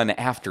 but the one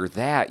after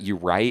that you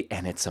write,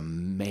 and it's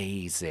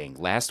amazing.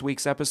 Last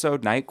week's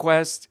episode, Night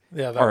Quest,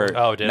 Yeah, that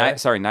one. did I?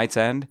 Sorry, Night's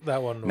End.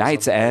 That one was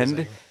Night's amazing.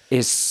 End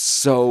is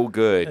so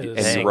good, It and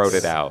is. you wrote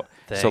Thanks. it out.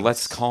 So Thanks.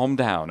 let's calm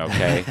down,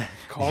 okay?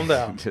 Calm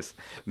down. Just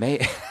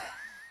may.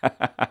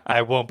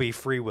 I won't be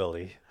Free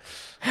Willy.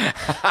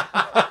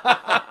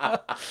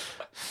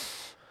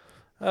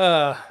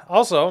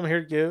 Also, I'm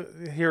here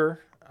to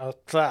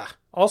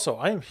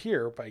I am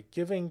here by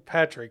giving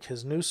Patrick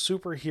his new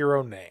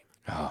superhero name.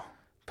 Oh.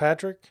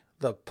 Patrick,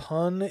 the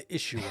Pun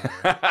Issuer.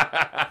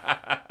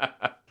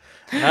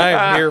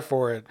 I'm here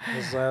for it.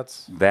 'Cause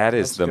That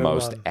is that's a the good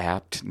most one.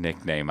 apt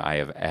nickname I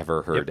have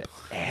ever heard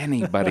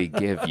anybody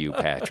give you,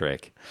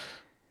 Patrick.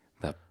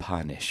 The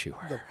Pun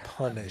Issuer. the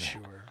Pun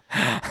Issuer.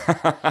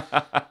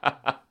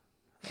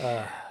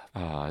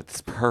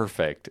 It's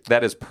perfect.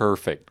 That is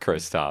perfect,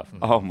 Christoph.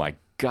 Oh my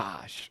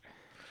gosh.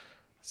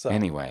 So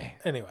Anyway,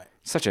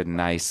 such a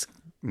nice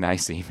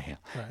email.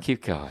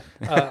 Keep going.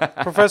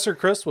 Professor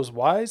Chris was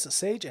wise,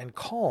 sage, and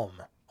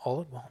calm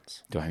all at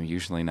once. Do I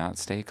usually not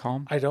stay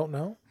calm? I don't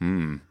know.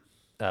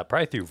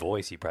 Probably through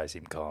voice, he probably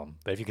seemed calm.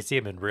 But if you could see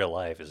him in real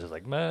life, it's just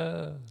like,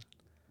 meh.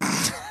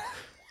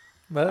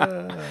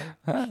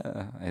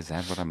 Is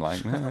that what I'm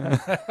like?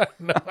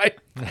 No,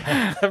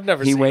 I've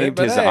never He seen waved it,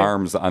 but his hey.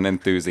 arms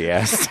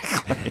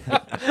unenthusiastically.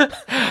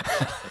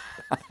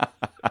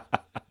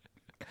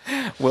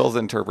 Will's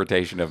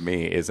interpretation of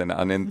me is an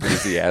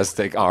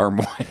unenthusiastic arm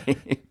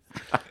wave.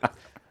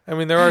 I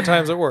mean, there are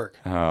times at work.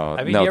 Oh,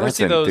 I mean, no, you ever that's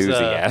see those,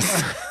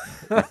 enthusiastic.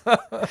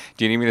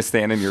 Do you need me to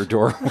stand in your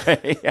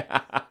doorway?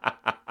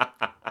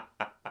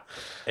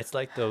 It's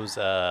like those,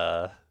 they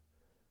have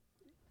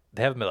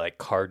them at like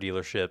car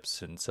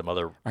dealerships and some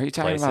other Are you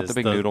talking about places.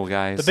 the big noodle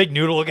guys? The big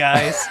noodle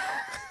guys.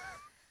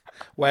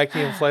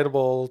 Wacky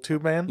inflatable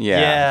tube man.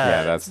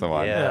 Yeah, that's the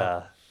one.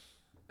 Yeah.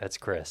 That's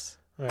Chris.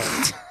 All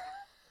right.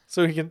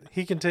 So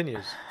he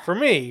continues. For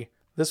me,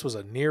 this was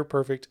a near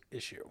perfect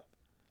issue.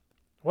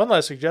 One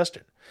last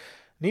suggestion.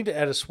 Need to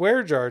add a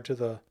swear jar to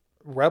the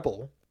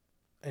Rebel,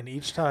 and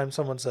each time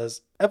someone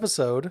says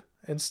episode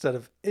instead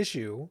of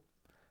issue,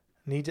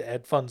 need to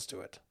add funds to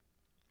it.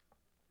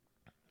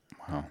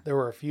 Wow. There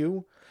were a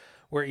few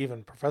where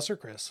even Professor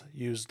Chris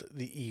used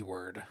the E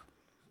word.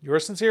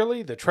 Yours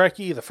sincerely, the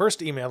Trekkie, the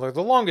first emailer,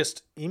 the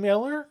longest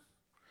emailer,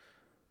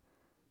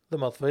 the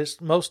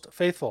most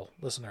faithful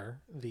listener,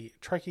 the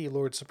Trekkie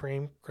Lord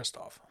Supreme,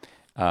 Christoph.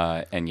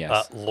 And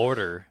yes.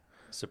 Lorder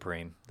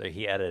Supreme.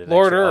 He added an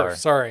Lord extra Earth, R.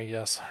 sorry,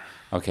 yes.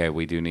 Okay,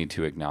 we do need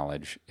to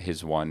acknowledge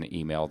his one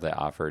email that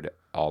offered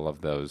all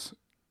of those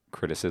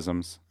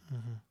criticisms.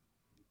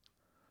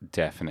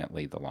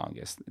 Definitely the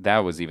longest. That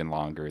was even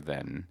longer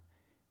than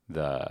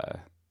the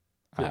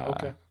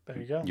Okay, there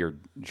you go. your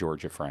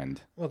Georgia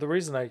friend. Well, the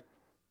reason I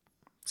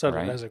said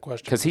Right? it as a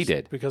question 'Cause he was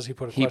did. because he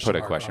put a He question put a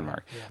mark question on it.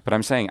 mark. Yeah. But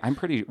I'm saying,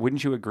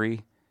 wouldn't you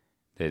agree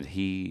that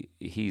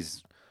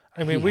he's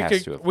I mean, he we has to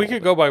could have we pulled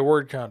could go by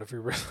word count if we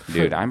really.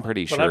 dude, I'm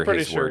pretty But sure I'm pretty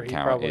his sure word he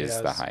count probably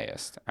is the has-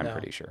 highest. I'm Yeah,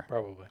 pretty sure.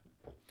 Probably.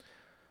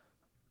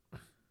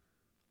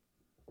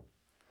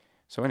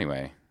 So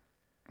anyway,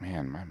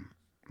 man,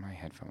 my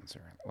headphones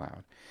are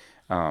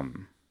loud.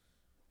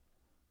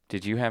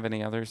 Did you have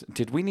any others?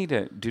 Did we need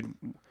to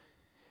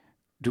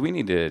do we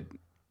need to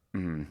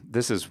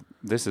this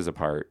is a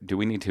part. Do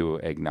we need to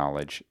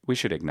acknowledge? We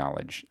should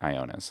acknowledge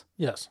Iona's.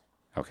 Yes.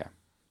 Okay.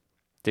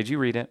 Did you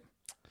read it?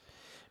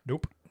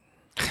 Nope.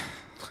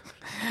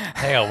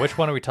 Hang on, which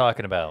one are we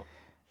talking about?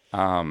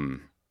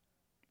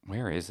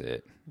 Where is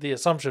it? The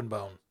Assumption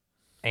Bone.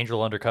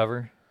 Angel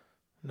Undercover?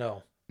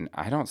 No,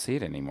 I don't see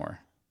it anymore.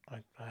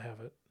 I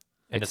have it.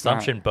 An It's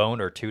Assumption not- Bone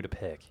or two to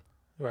pick?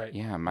 Right.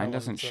 Yeah, That mine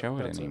doesn't one's show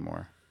it that's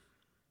anymore.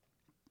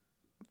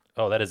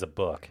 Oh, that is a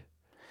book.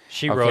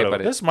 She Okay, wrote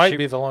but a, This might she,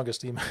 be the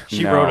longest email.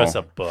 She No. wrote us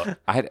a book.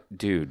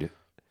 Dude,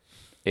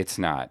 it's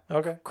not.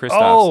 Okay.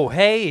 Christoph's. Oh,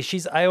 hey,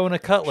 she's Iona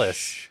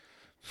Cutlass.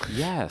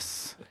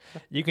 Yes.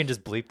 You can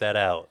just bleep that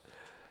out.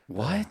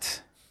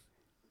 What?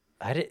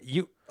 I did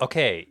you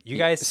okay, you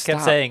guys Stop.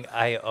 kept saying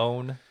I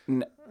own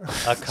a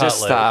cutlass.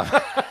 Just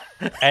stop.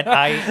 And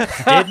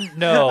I didn't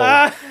know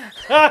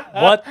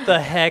what the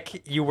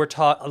heck you were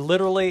talking.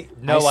 Literally,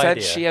 no I said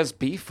idea. she has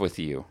beef with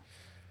you.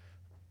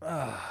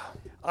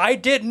 I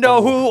didn't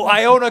know who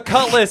Iona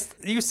Cutlass.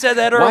 You said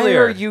that Why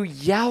earlier. are you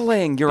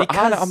yelling? You're on a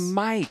Because-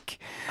 mic.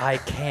 I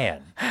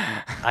can,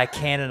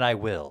 and I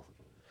will.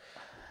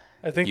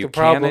 I think You the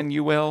problem. can and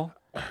you will.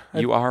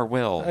 You are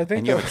will. I think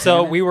and you that- have a So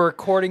cannon? we were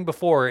recording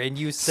before, and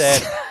you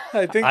said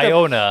I think that-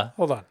 Iona,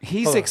 Hold on.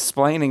 He's hold on.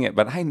 explaining it,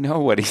 but I know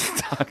what he's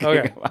talking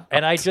Okay. about.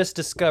 and I just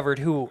discovered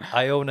who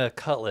Iona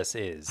Cutlass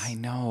is. I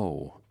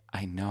know.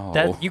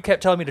 That you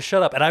kept telling me to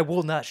shut up, and I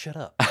will not shut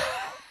up.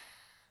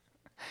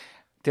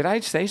 Did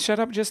I say shut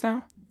up just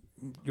now?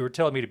 You were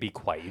telling me to be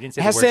quiet. You didn't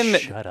say As the word in-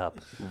 shut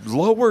up.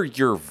 Lower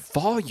your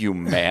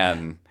volume,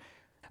 man.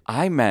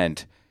 I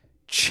meant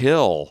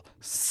chill,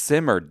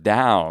 simmer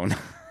down.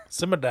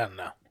 Simmer down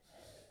now.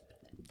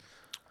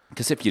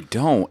 Because if you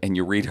don't and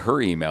you read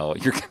her email,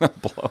 you're going to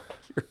blow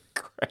your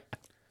crap.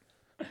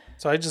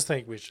 So I just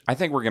think we should. I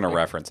think we're going to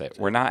reference it.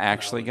 We're not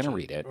actually going to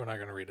read it. We're not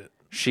going to read it.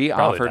 She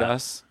Probably offered not.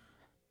 us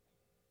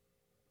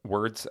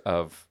words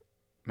of.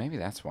 Maybe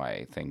that's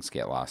why things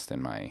get lost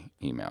in my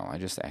email. I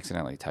just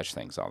accidentally touch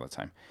things all the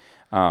time.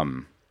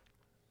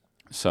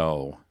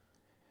 So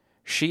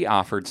she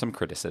offered some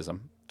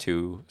criticism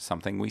to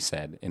something we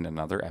said in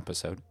another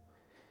episode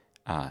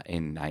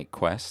in Night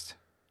Quest.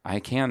 I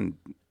can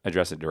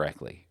address it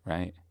directly,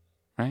 right?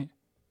 Right?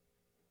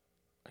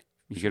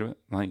 You good with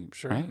like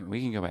Sure. right?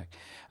 We can go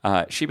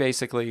back. She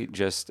basically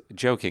just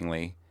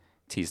jokingly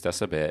teased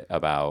us a bit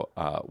about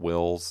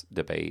Will's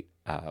debate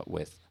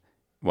with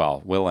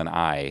Will and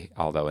I,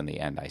 although in the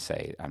end I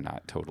say I'm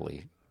not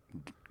totally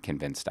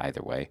convinced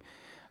either way.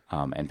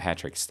 And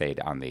Patrick stayed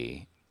on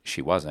the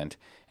she wasn't,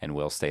 and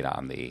Will stayed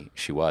on the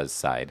she was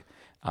side.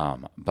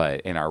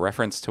 But in our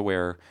reference to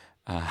where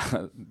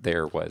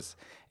there was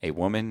a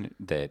woman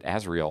that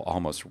Azrael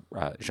almost,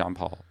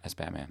 Jean-Paul as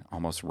Batman,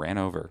 almost ran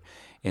over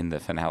in the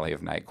finale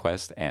of Night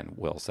Quest. And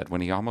Will said,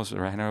 when he almost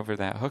ran over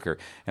that hooker.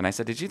 And I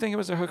said, did you think it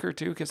was a hooker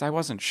too? Because I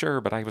wasn't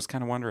sure, but I was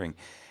kind of wondering.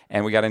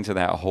 And we got into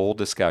that whole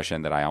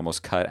discussion that I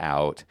almost cut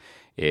out.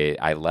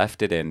 I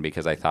left it in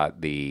because I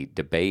thought the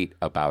debate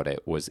about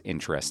it was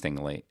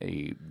interestingly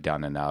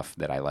done enough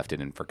that I left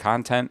it in for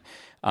content,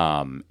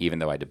 even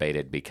though I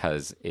debated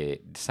because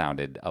it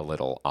sounded a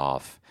little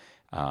off.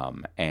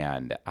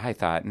 And I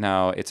thought,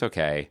 no, it's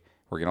okay.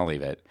 We're going to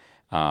leave it.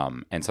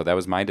 And so that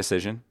was my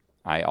decision.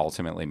 I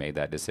ultimately made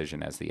that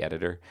decision as the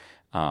editor.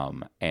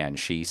 And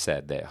she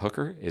said that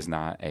hooker is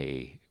not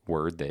a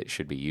word that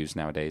should be used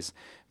nowadays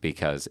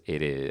because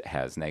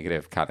has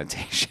negative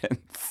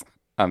connotations.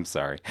 I'm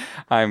sorry.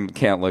 I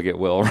can't look at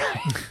Will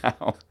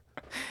right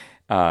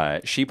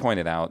now. She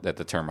pointed out that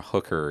the term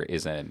hooker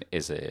is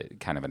a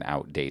kind of an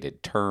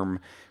outdated term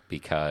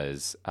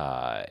because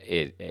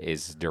it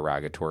is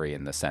derogatory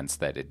in the sense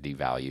that it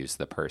devalues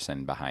the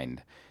person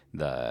behind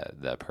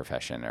the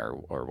profession,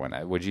 or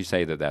when would you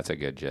say that that's a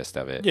good gist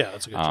of it? Yeah,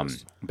 that's a good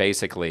gist.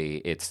 Basically,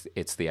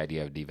 it's the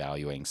idea of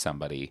devaluing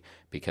somebody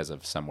because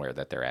of somewhere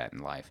that they're at in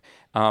life.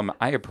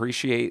 I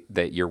appreciate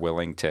that you're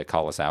willing to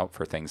call us out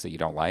for things that you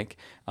don't like.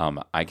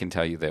 I can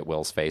tell you that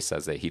Will's face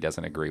says that he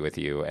doesn't agree with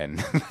you,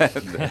 and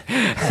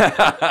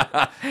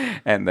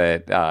and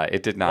that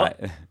it did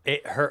not. Well,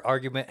 her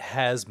argument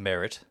has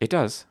merit. It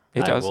does.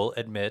 It does. I will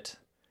admit,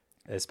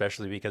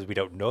 especially because we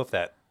don't know if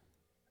that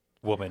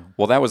woman.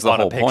 Well, that was the on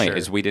a whole point, picture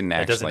is we didn't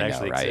that doesn't actually know,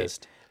 actually right?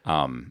 exist.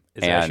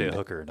 Is actually a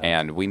hooker or not.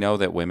 And we know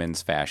that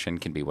women's fashion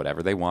can be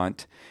whatever they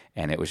want,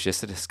 and it was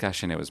just a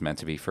discussion. It was meant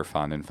to be for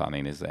fun and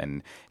funniness,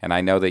 and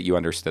I know that you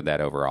understood that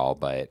overall.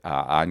 But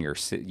on your,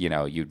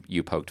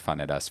 you poked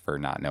fun at us for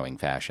not knowing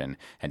fashion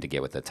and to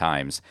get with the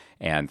times.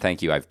 And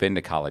thank you. I've been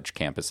to college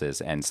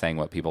campuses, and saying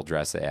what people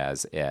dress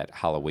as at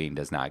Halloween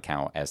does not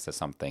count as to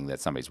something that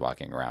somebody's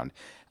walking around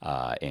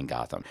in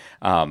Gotham.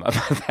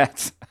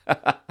 That's.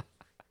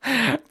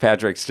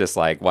 Patrick's just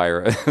like,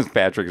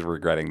 Patrick's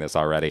regretting this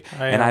already.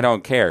 And I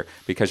don't care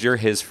because you're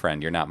his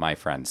friend. You're not my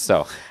friend.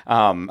 So,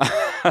 you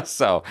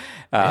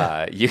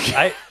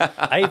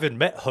I even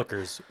met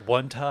hookers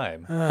one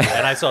time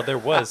and I saw there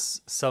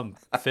was some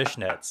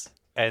fishnets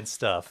and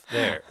stuff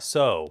there.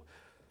 So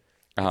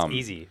it's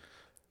easy.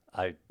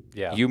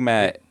 You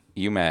met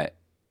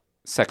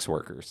sex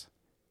workers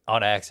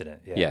on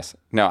accident. Yeah. Yes.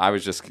 No, I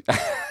was just,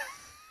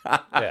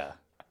 yeah.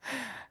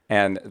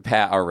 And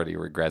Pat already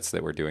regrets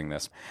that we're doing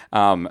this.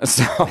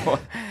 So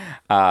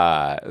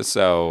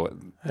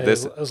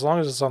this, as long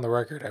as it's on the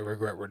record, I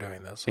regret we're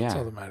doing this. That's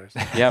all that matters.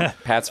 Yeah,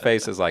 Pat's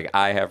face is like,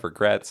 I have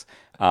regrets,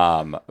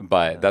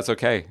 but that's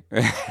okay.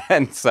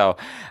 And so,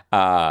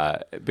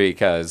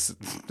 because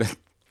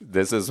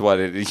this is what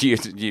you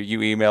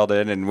emailed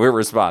in, and we're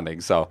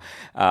responding. So,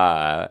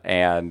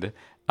 and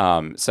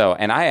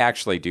I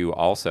actually do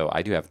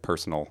have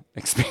personal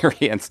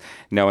experience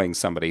knowing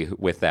somebody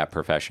with that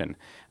profession.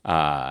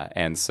 Like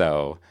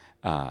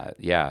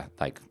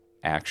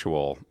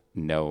actual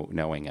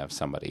knowing of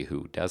somebody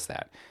who does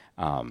that,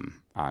 on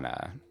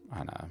a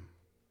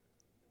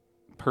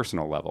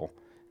personal level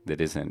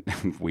that isn't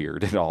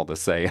weird at all to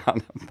say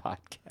on a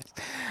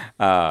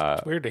podcast.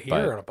 It's weird to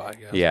hear on a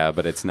podcast. Yeah,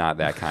 but it's not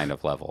that kind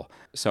of level.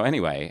 So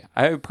anyway,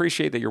 I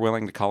appreciate that you're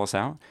willing to call us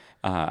out.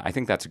 I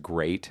think that's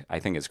great.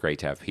 I think it's great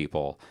to have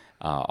people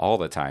all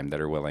the time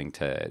that are willing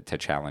to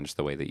challenge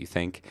the way that you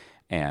think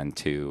and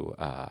to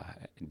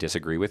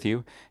disagree with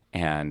you,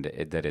 and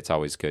that it's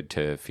always good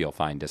to feel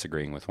fine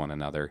disagreeing with one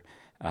another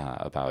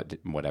about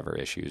whatever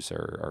issues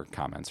or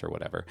comments or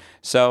whatever.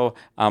 So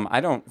I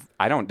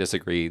don't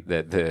disagree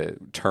that the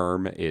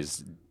term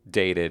is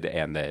dated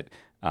and that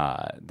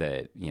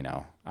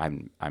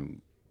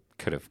I'm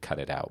could have cut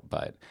it out,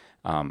 but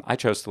I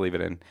chose to leave it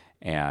in,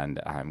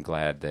 and I'm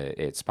glad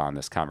that it spawned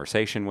this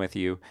conversation with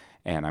you,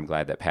 and I'm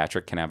glad that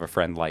Patrick can have a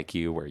friend like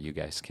you where you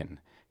guys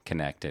can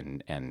connect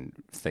and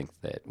think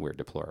that we're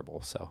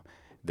deplorable. So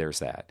there's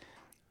that.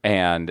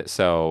 And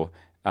so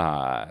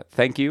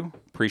thank you.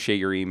 Appreciate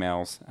your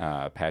emails.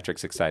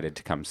 Patrick's excited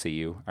to come see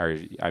you.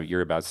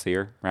 You're about to see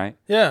her, right?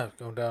 Yeah,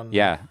 going down.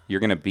 Yeah, you're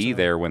going to be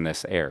there when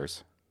this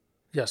airs.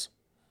 Yes.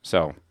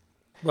 So.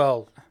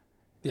 Well,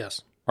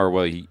 yes. Or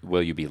will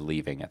you be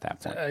leaving at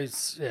that point?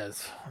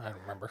 Yes, I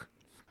don't remember.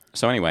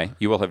 So anyway,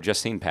 you will have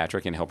just seen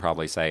Patrick, and he'll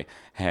probably say,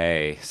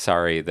 "Hey,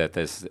 sorry that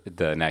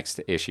the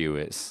next issue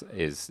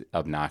is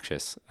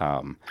obnoxious."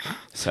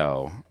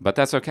 But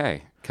that's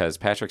okay because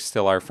Patrick's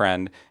still our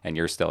friend, and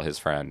you're still his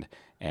friend,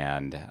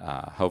 and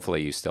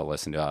hopefully you still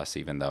listen to us,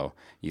 even though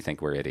you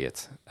think we're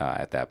idiots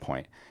at that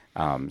point.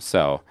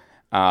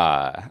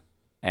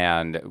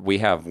 And we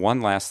have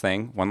one last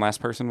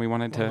person we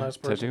wanted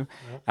to do.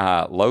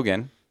 Yep.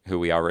 Logan, who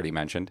we already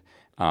mentioned,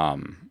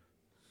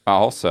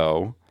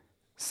 also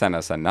sent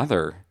us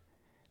another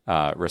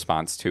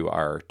response to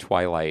our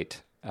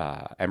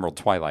Emerald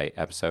Twilight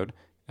episode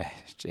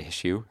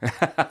issue.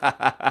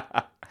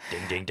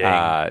 Ding, ding,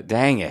 ding.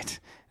 Dang it.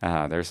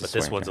 But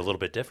this one's a little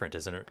bit different,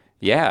 isn't it?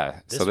 Yeah.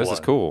 So this is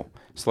cool.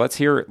 So let's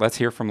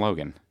hear from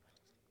Logan.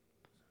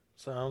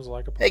 Sounds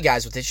like a plan. Hey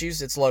guys with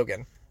issues, it's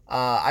Logan.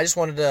 I just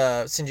wanted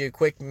to send you a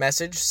quick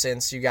message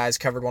since you guys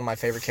covered one of my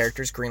favorite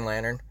characters, Green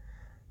Lantern.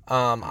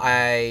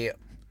 I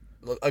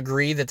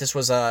agree that this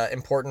was an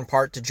important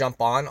part to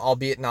jump on,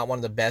 albeit not one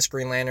of the best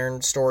Green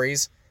Lantern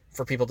stories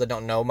for people that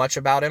don't know much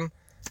about him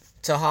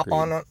to hop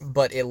on,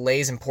 but it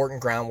lays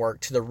important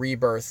groundwork to the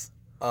rebirth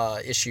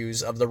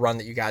issues of the run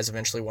that you guys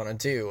eventually want to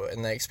do,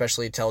 and that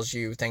especially tells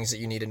you things that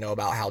you need to know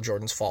about Hal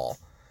Jordan's fall.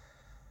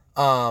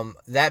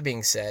 That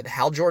being said,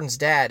 Hal Jordan's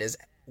dad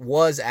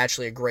was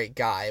actually a great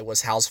guy. It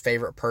was Hal's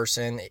favorite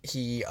person.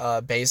 He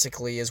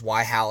basically is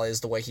why Hal is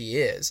the way he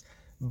is.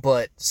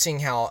 But seeing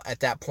how at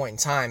that point in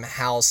time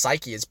Hal's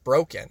psyche is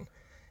broken,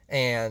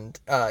 and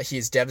he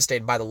is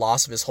devastated by the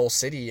loss of his whole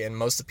city and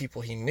most of the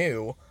people he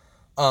knew,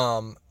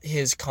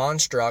 his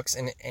constructs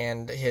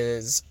and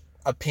his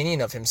opinion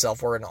of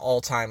himself were at an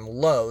all-time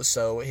low.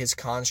 So his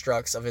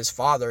constructs of his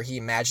father, he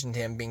imagined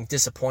him being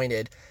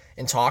disappointed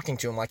in talking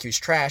to him like he was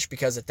trash,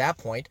 because at that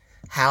point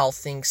Hal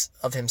thinks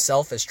of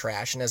himself as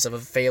trash and as of a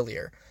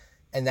failure.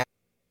 And that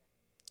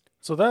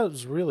So that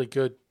was really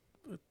good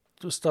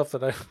stuff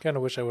that I kind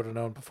of wish I would have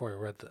known before I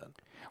read that.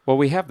 Well,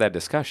 we have that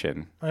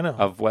discussion I know.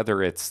 of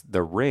whether it's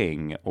the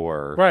ring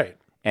or Right.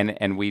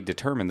 and we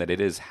determine that it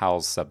is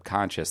Hal's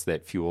subconscious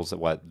that fuels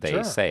what they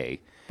Sure.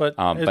 say. But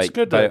it's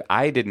good to... But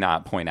I did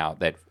not point out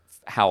that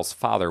Hal's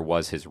father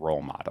was his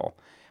role model.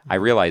 I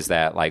realized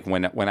that, like,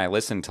 when I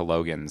listened to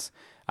Logan's,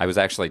 I was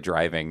actually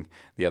driving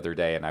the other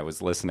day and I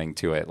was listening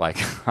to it like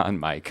on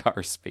my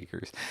car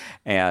speakers,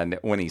 and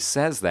when he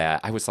says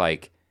that, I was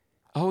like,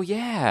 oh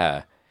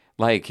yeah.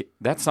 Like,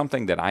 that's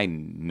something that I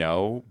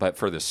know, but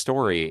for the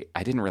story,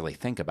 I didn't really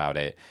think about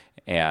it.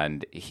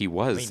 And he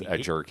was a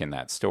jerk in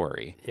that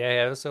story.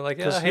 Yeah. So like,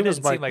 Because he he was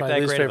didn't my seem like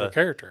that least great of favorite a.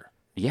 character.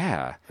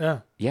 Yeah. Yeah.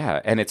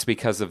 Yeah. And it's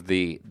because of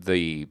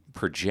the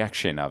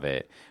projection of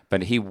it,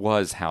 but he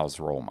was Hal's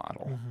role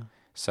model. Mm-hmm.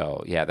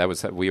 So yeah,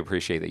 we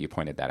appreciate that you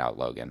pointed that out,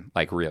 Logan.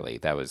 Like, really,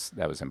 that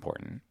was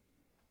important.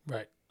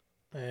 Right.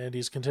 And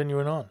he's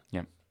continuing on.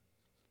 Yep.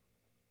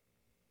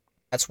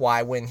 That's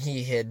why when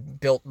he had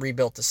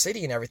rebuilt the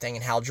city and everything,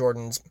 and Hal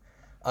Jordan's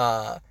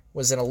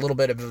was in a little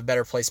bit of a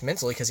better place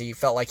mentally because he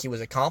felt like he was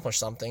accomplished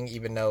something,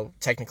 even though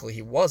technically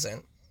he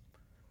wasn't.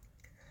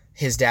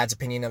 His dad's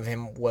opinion of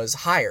him was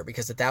higher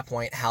because at that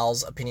point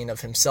Hal's opinion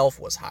of himself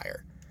was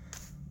higher.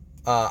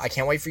 I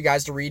can't wait for you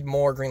guys to read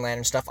more Green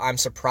Lantern stuff. I'm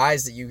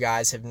surprised that you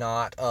guys have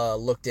not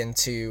looked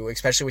into,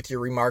 especially with your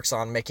remarks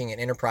on making an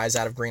enterprise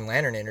out of Green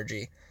Lantern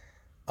energy.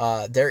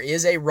 There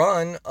is a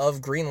run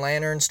of Green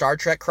Lantern Star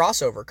Trek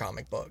crossover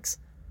comic books.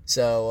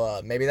 So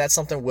maybe that's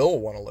something we'll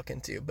want to look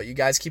into. But you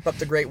guys keep up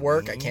the great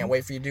work. I can't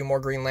wait for you to do more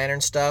Green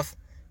Lantern stuff.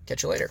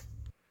 Catch you later.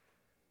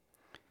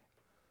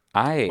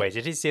 Wait,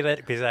 did he say that?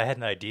 Because I had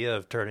an idea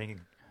of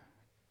turning.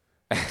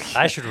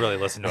 I should really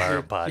listen to our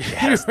own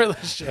podcast. You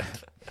really should.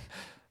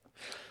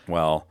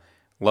 Well,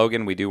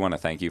 Logan, we do want to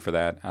thank you for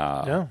that.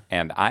 Yeah.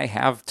 And I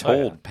have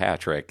told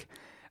Patrick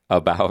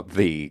about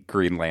the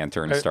Green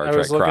Lantern Star I Trek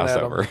was looking at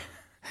crossover.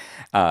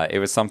 It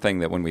was something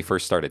that when we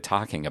first started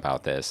talking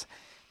about this,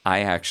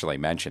 I actually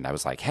mentioned. I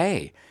was like,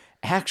 "Hey,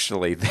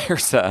 actually,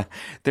 there's a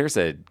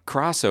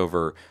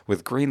crossover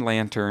with Green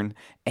Lantern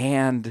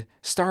and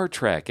Star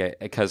Trek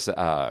because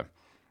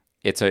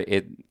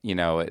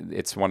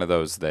it's one of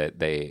those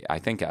that I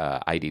think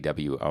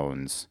IDW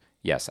owns."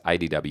 Yes,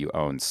 IDW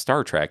owns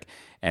Star Trek,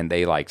 and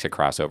they like to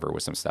cross over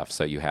with some stuff.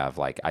 So you have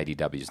like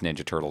IDW's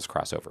Ninja Turtles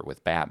crossover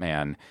with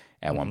Batman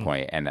at one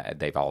point, and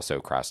they've also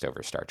crossed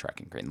over Star Trek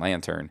and Green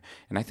Lantern.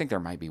 And I think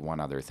there might be one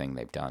other thing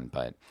they've done,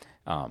 but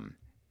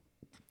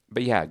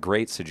yeah,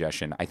 great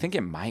suggestion. I think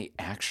it might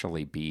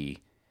actually be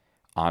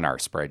on our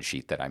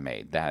spreadsheet that I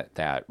made.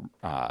 That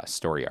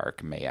story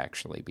arc may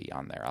actually be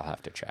on there. I'll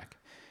have to check.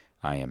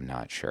 I am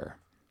not sure.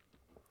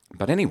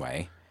 But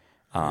anyway,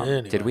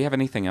 did we have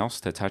anything else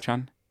to touch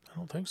on? I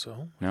don't think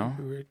so. No?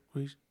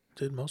 We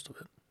did most of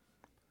it.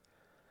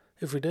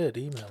 If we did,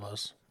 email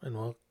us and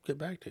we'll get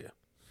back to you.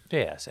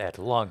 Yes, at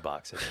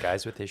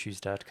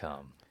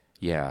longbox@guyswithissues.com.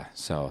 Yeah,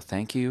 so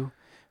thank you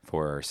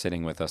for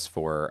sitting with us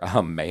for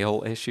a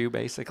mail issue,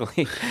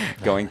 basically,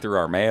 going through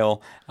our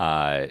mail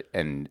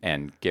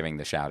and giving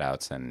the shout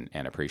outs and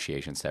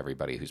appreciations to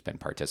everybody who's been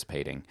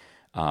participating.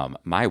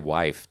 My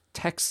wife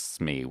texts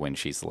me when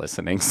she's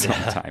listening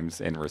sometimes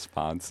in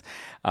response.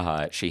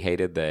 She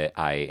hated that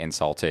I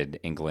insulted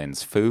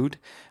England's food.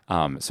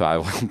 So I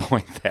will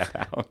point that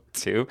out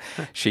too.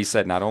 She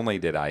said, not only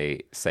did I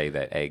say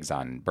that eggs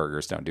on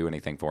burgers don't do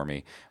anything for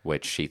me,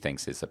 which she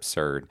thinks is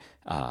absurd,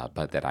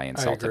 but that I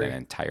insulted an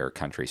entire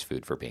country's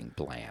food for being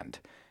bland.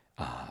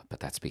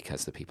 But that's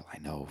because the people I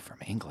know from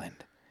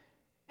England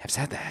have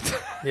said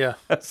that. Yeah.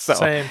 So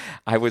same.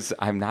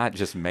 I'm not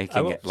just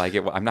making it like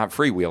it. I'm not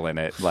freewheeling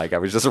it. Like I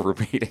was just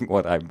repeating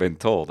what I've been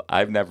told.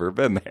 I've never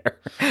been there.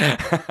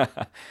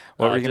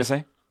 What were you going to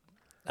say?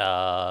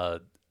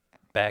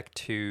 Back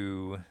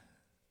to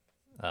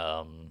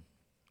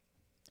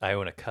I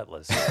own a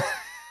Cutlass.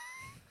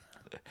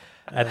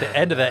 At the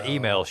end of that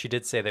email, she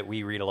did say that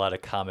we read a lot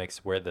of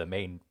comics where the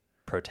main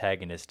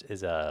protagonist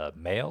is a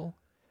male,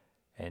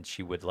 and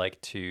she would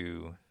like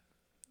to.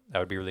 I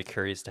would be really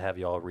curious to have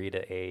y'all read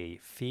a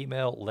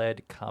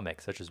female-led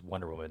comic such as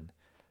Wonder Woman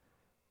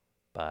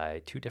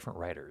by 2 different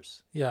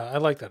writers. Yeah, I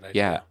like that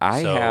idea. Yeah,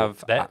 I So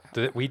have.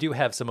 we do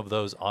have some of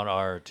those on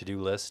our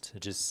to-do list.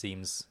 It just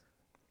seems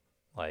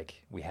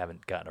like we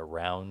haven't gotten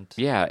around.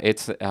 Yeah,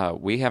 it's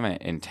we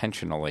haven't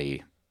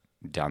intentionally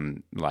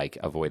done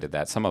avoided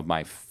that. Some of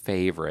my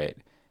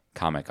favorite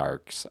comic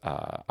arcs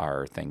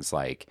are things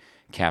like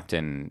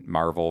Captain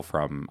Marvel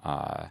from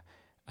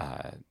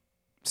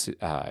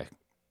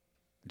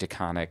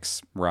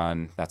DeConnick's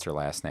run. That's her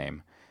last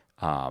name.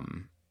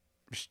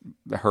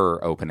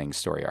 Her opening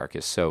story arc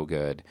is so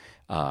good.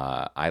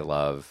 I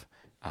love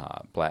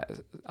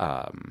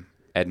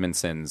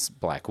Edmondson's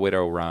Black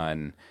Widow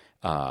run.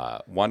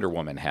 Wonder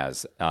Woman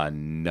has a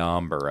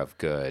number of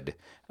good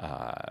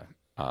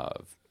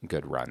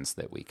runs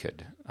that we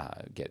could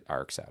get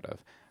arcs out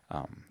of.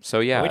 So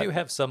yeah, We do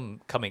have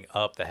some coming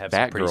up that have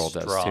some pretty Batgirl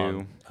does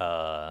strong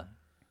too.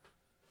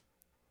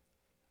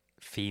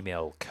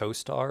 female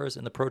co-stars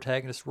in the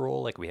protagonist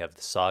role. Like we have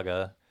the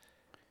Saga.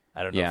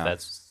 I don't know Yeah. if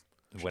that's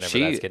whenever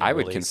that's getting I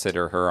would released.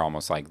 consider her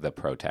almost like the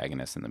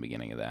protagonist in the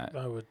beginning of that.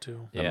 I would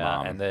too. Yeah,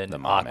 mom- and then the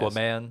mom is.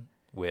 Aquaman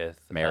with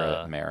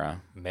Mara.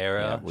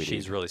 Mara. we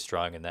She's do. really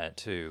strong in that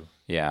too.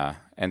 Yeah,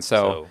 and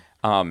so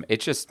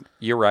it's just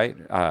you're right.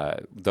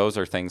 Those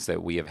are things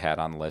that we have had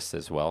on lists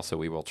as well. So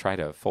we will try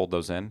to fold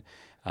those in,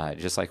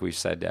 just like we've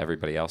said to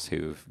everybody else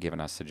who've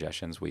given us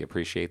suggestions. We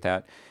appreciate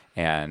that,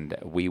 and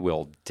we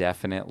will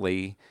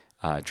definitely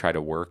try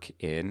to work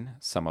in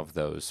some of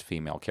those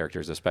female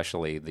characters,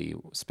 especially the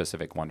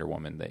specific Wonder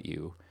Woman that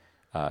you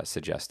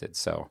suggested.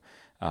 So.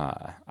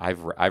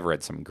 I've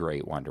read some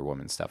great Wonder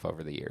Woman stuff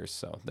over the years,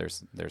 so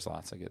there's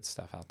lots of good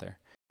stuff out there.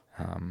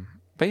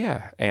 But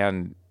yeah,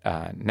 and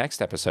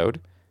next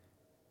episode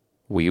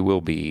we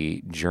will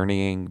be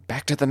journeying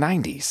back to the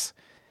 90s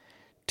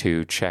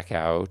to check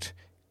out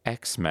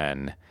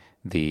X-Men,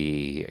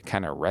 the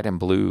kind of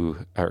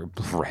blue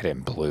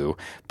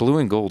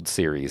and gold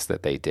series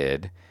that they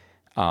did.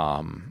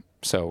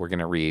 So we're going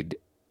to read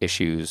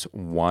issues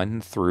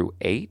 1 through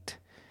 8.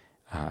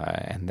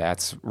 And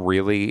that's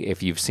really,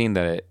 if you've seen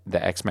the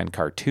X-Men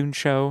cartoon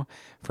show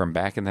from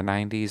back in the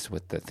 90s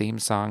with the theme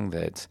song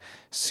that's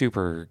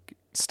super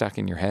stuck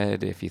in your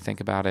head if you think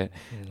about it.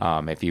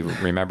 If you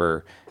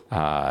remember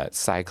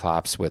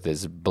Cyclops with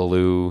his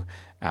blue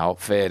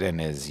outfit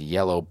and his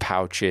yellow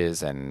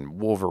pouches, and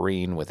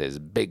Wolverine with his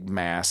big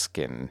mask,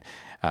 and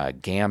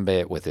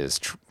Gambit with his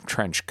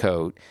trench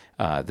coat.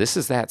 This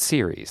is that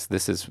series.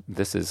 This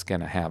is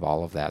going to have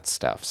all of that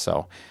stuff.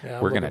 So Yeah,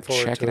 I'm we're going to looking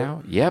forward check to it it.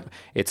 out. Yep.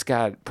 It's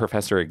got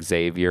Professor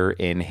Xavier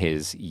in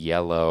his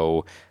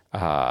yellow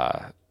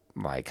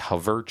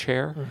hover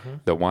chair,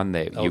 the one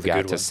that you the got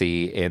good to one.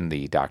 see in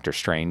the Doctor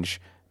Strange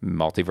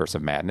Multiverse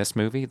of Madness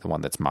movie, the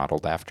one that's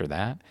modeled after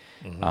that.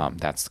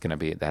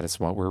 That is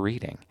what we're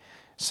reading.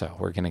 So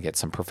we're going to get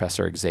some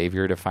Professor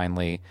Xavier to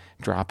finally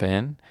drop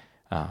in.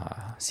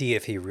 See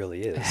if he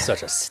really is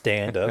such a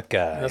stand-up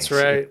guy. That's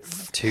right.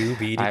 To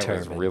be I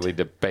determined. was really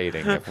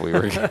debating if we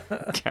were going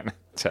to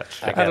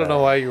touch that. I don't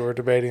know why you were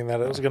debating that.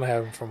 It was going to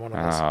happen from one of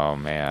us. Oh,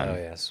 man. Oh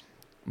yes.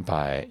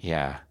 But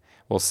yeah,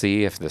 we'll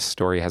see if this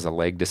story has a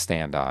leg to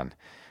stand on.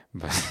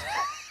 But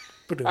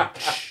Ba-doom.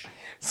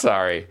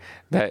 sorry,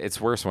 that it's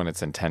worse when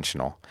it's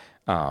intentional.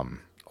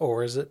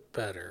 Or is it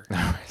better?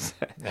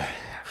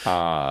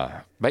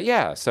 But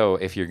yeah, so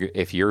if you've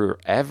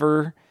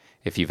ever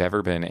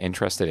been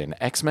interested in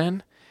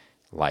X-Men,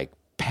 like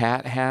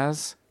Pat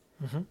has,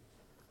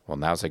 well,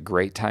 now's a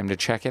great time to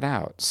check it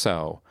out.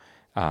 So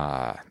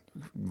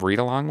read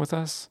along with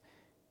us.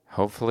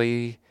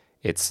 Hopefully,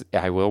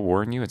 I will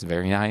warn you, it's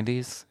very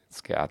 90s.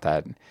 It's got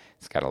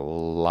a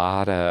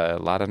lot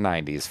of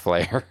 90s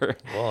flair.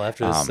 Well,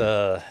 after this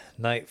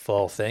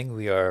Nightfall thing,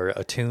 we are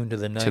attuned to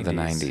the 90s. To the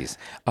 90s.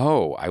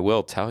 Oh, I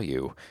will tell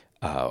you,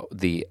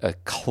 the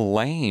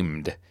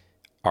acclaimed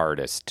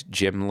artist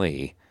Jim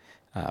Lee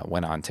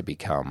went on to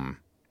become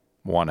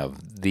one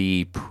of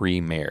the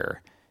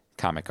premier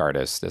comic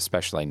artists,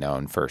 especially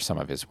known for some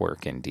of his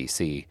work in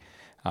DC.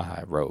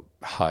 Wrote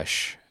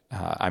Hush.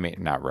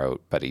 Not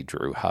wrote, but he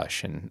drew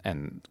Hush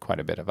and quite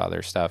a bit of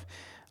other stuff.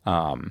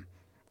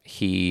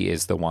 He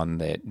is the one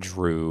that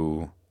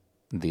drew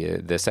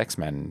this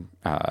X-Men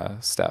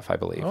stuff, I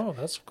believe. Oh,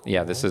 that's cool.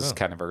 Yeah, this is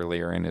kind of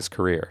earlier in his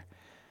career.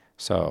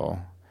 So,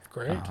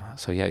 Great.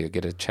 yeah, you'll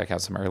get to check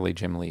out some early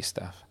Jim Lee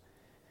stuff.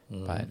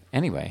 But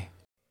anyway,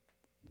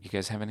 you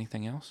guys have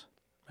anything else?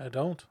 I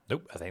don't.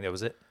 Nope, I think that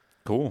was it.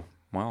 Cool.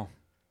 Well,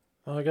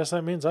 Well, I guess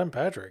that means I'm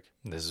Patrick.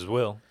 This is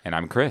Will. and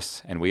I'm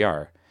Chris, and we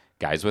are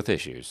Guys with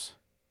Issues.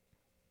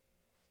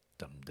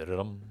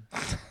 Dum-da-dum.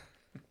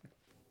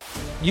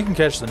 You can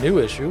catch the new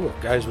issue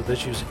of Guys with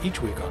Issues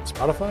each week on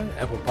Spotify,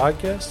 Apple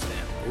Podcasts,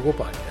 and Google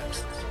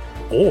Podcasts.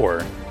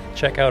 Or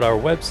check out our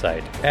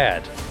website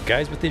at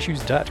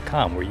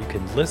guyswithissues.com, where you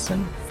can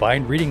listen,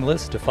 find reading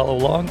lists to follow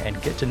along,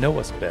 and get to know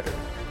us better.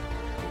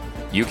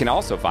 You can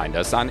also find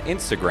us on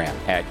Instagram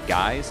at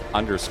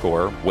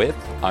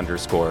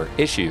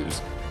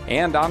guys_with_issues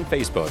and on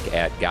Facebook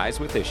at Guys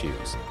with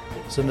Issues.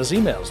 Send us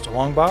emails to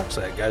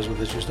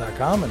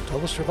longbox@guyswithissues.com and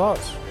tell us your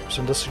thoughts.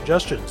 Send us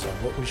suggestions on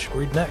what we should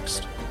read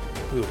next.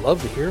 We would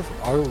love to hear from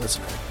our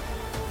listeners.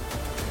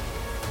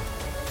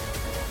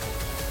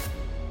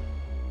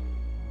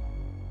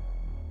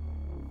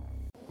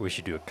 We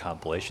should do a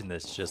compilation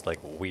that's just like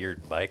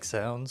weird bike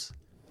sounds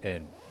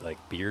and like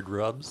beard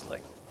rubs.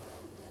 Like,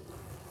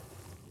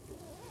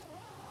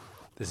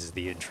 this is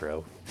the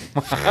intro.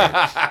 That's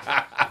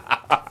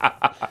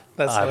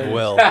I'm hilarious.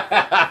 Will.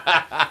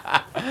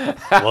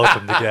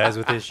 Welcome to Guys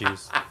with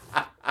Issues.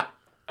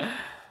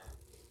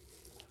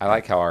 I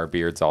like how our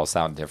beards all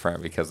sound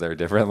different because they're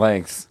different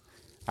lengths.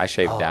 I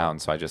shave down,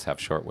 so I just have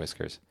short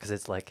whiskers. Because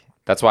it's like,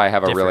 That's why I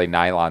have a really Different.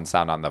 nylon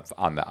sound on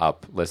the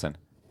up. Listen.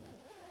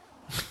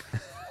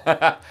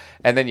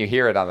 And then you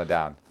hear it on the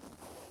down.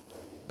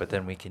 but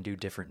then we can do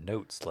different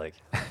notes. Like,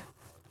 and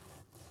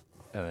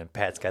then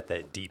Pat's got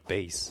that deep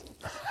bass.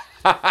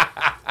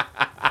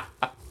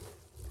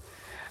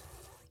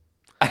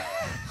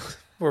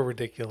 We're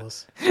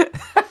ridiculous.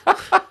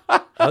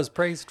 I was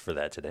praised for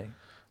that today.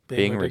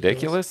 Being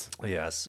ridiculous? Yes.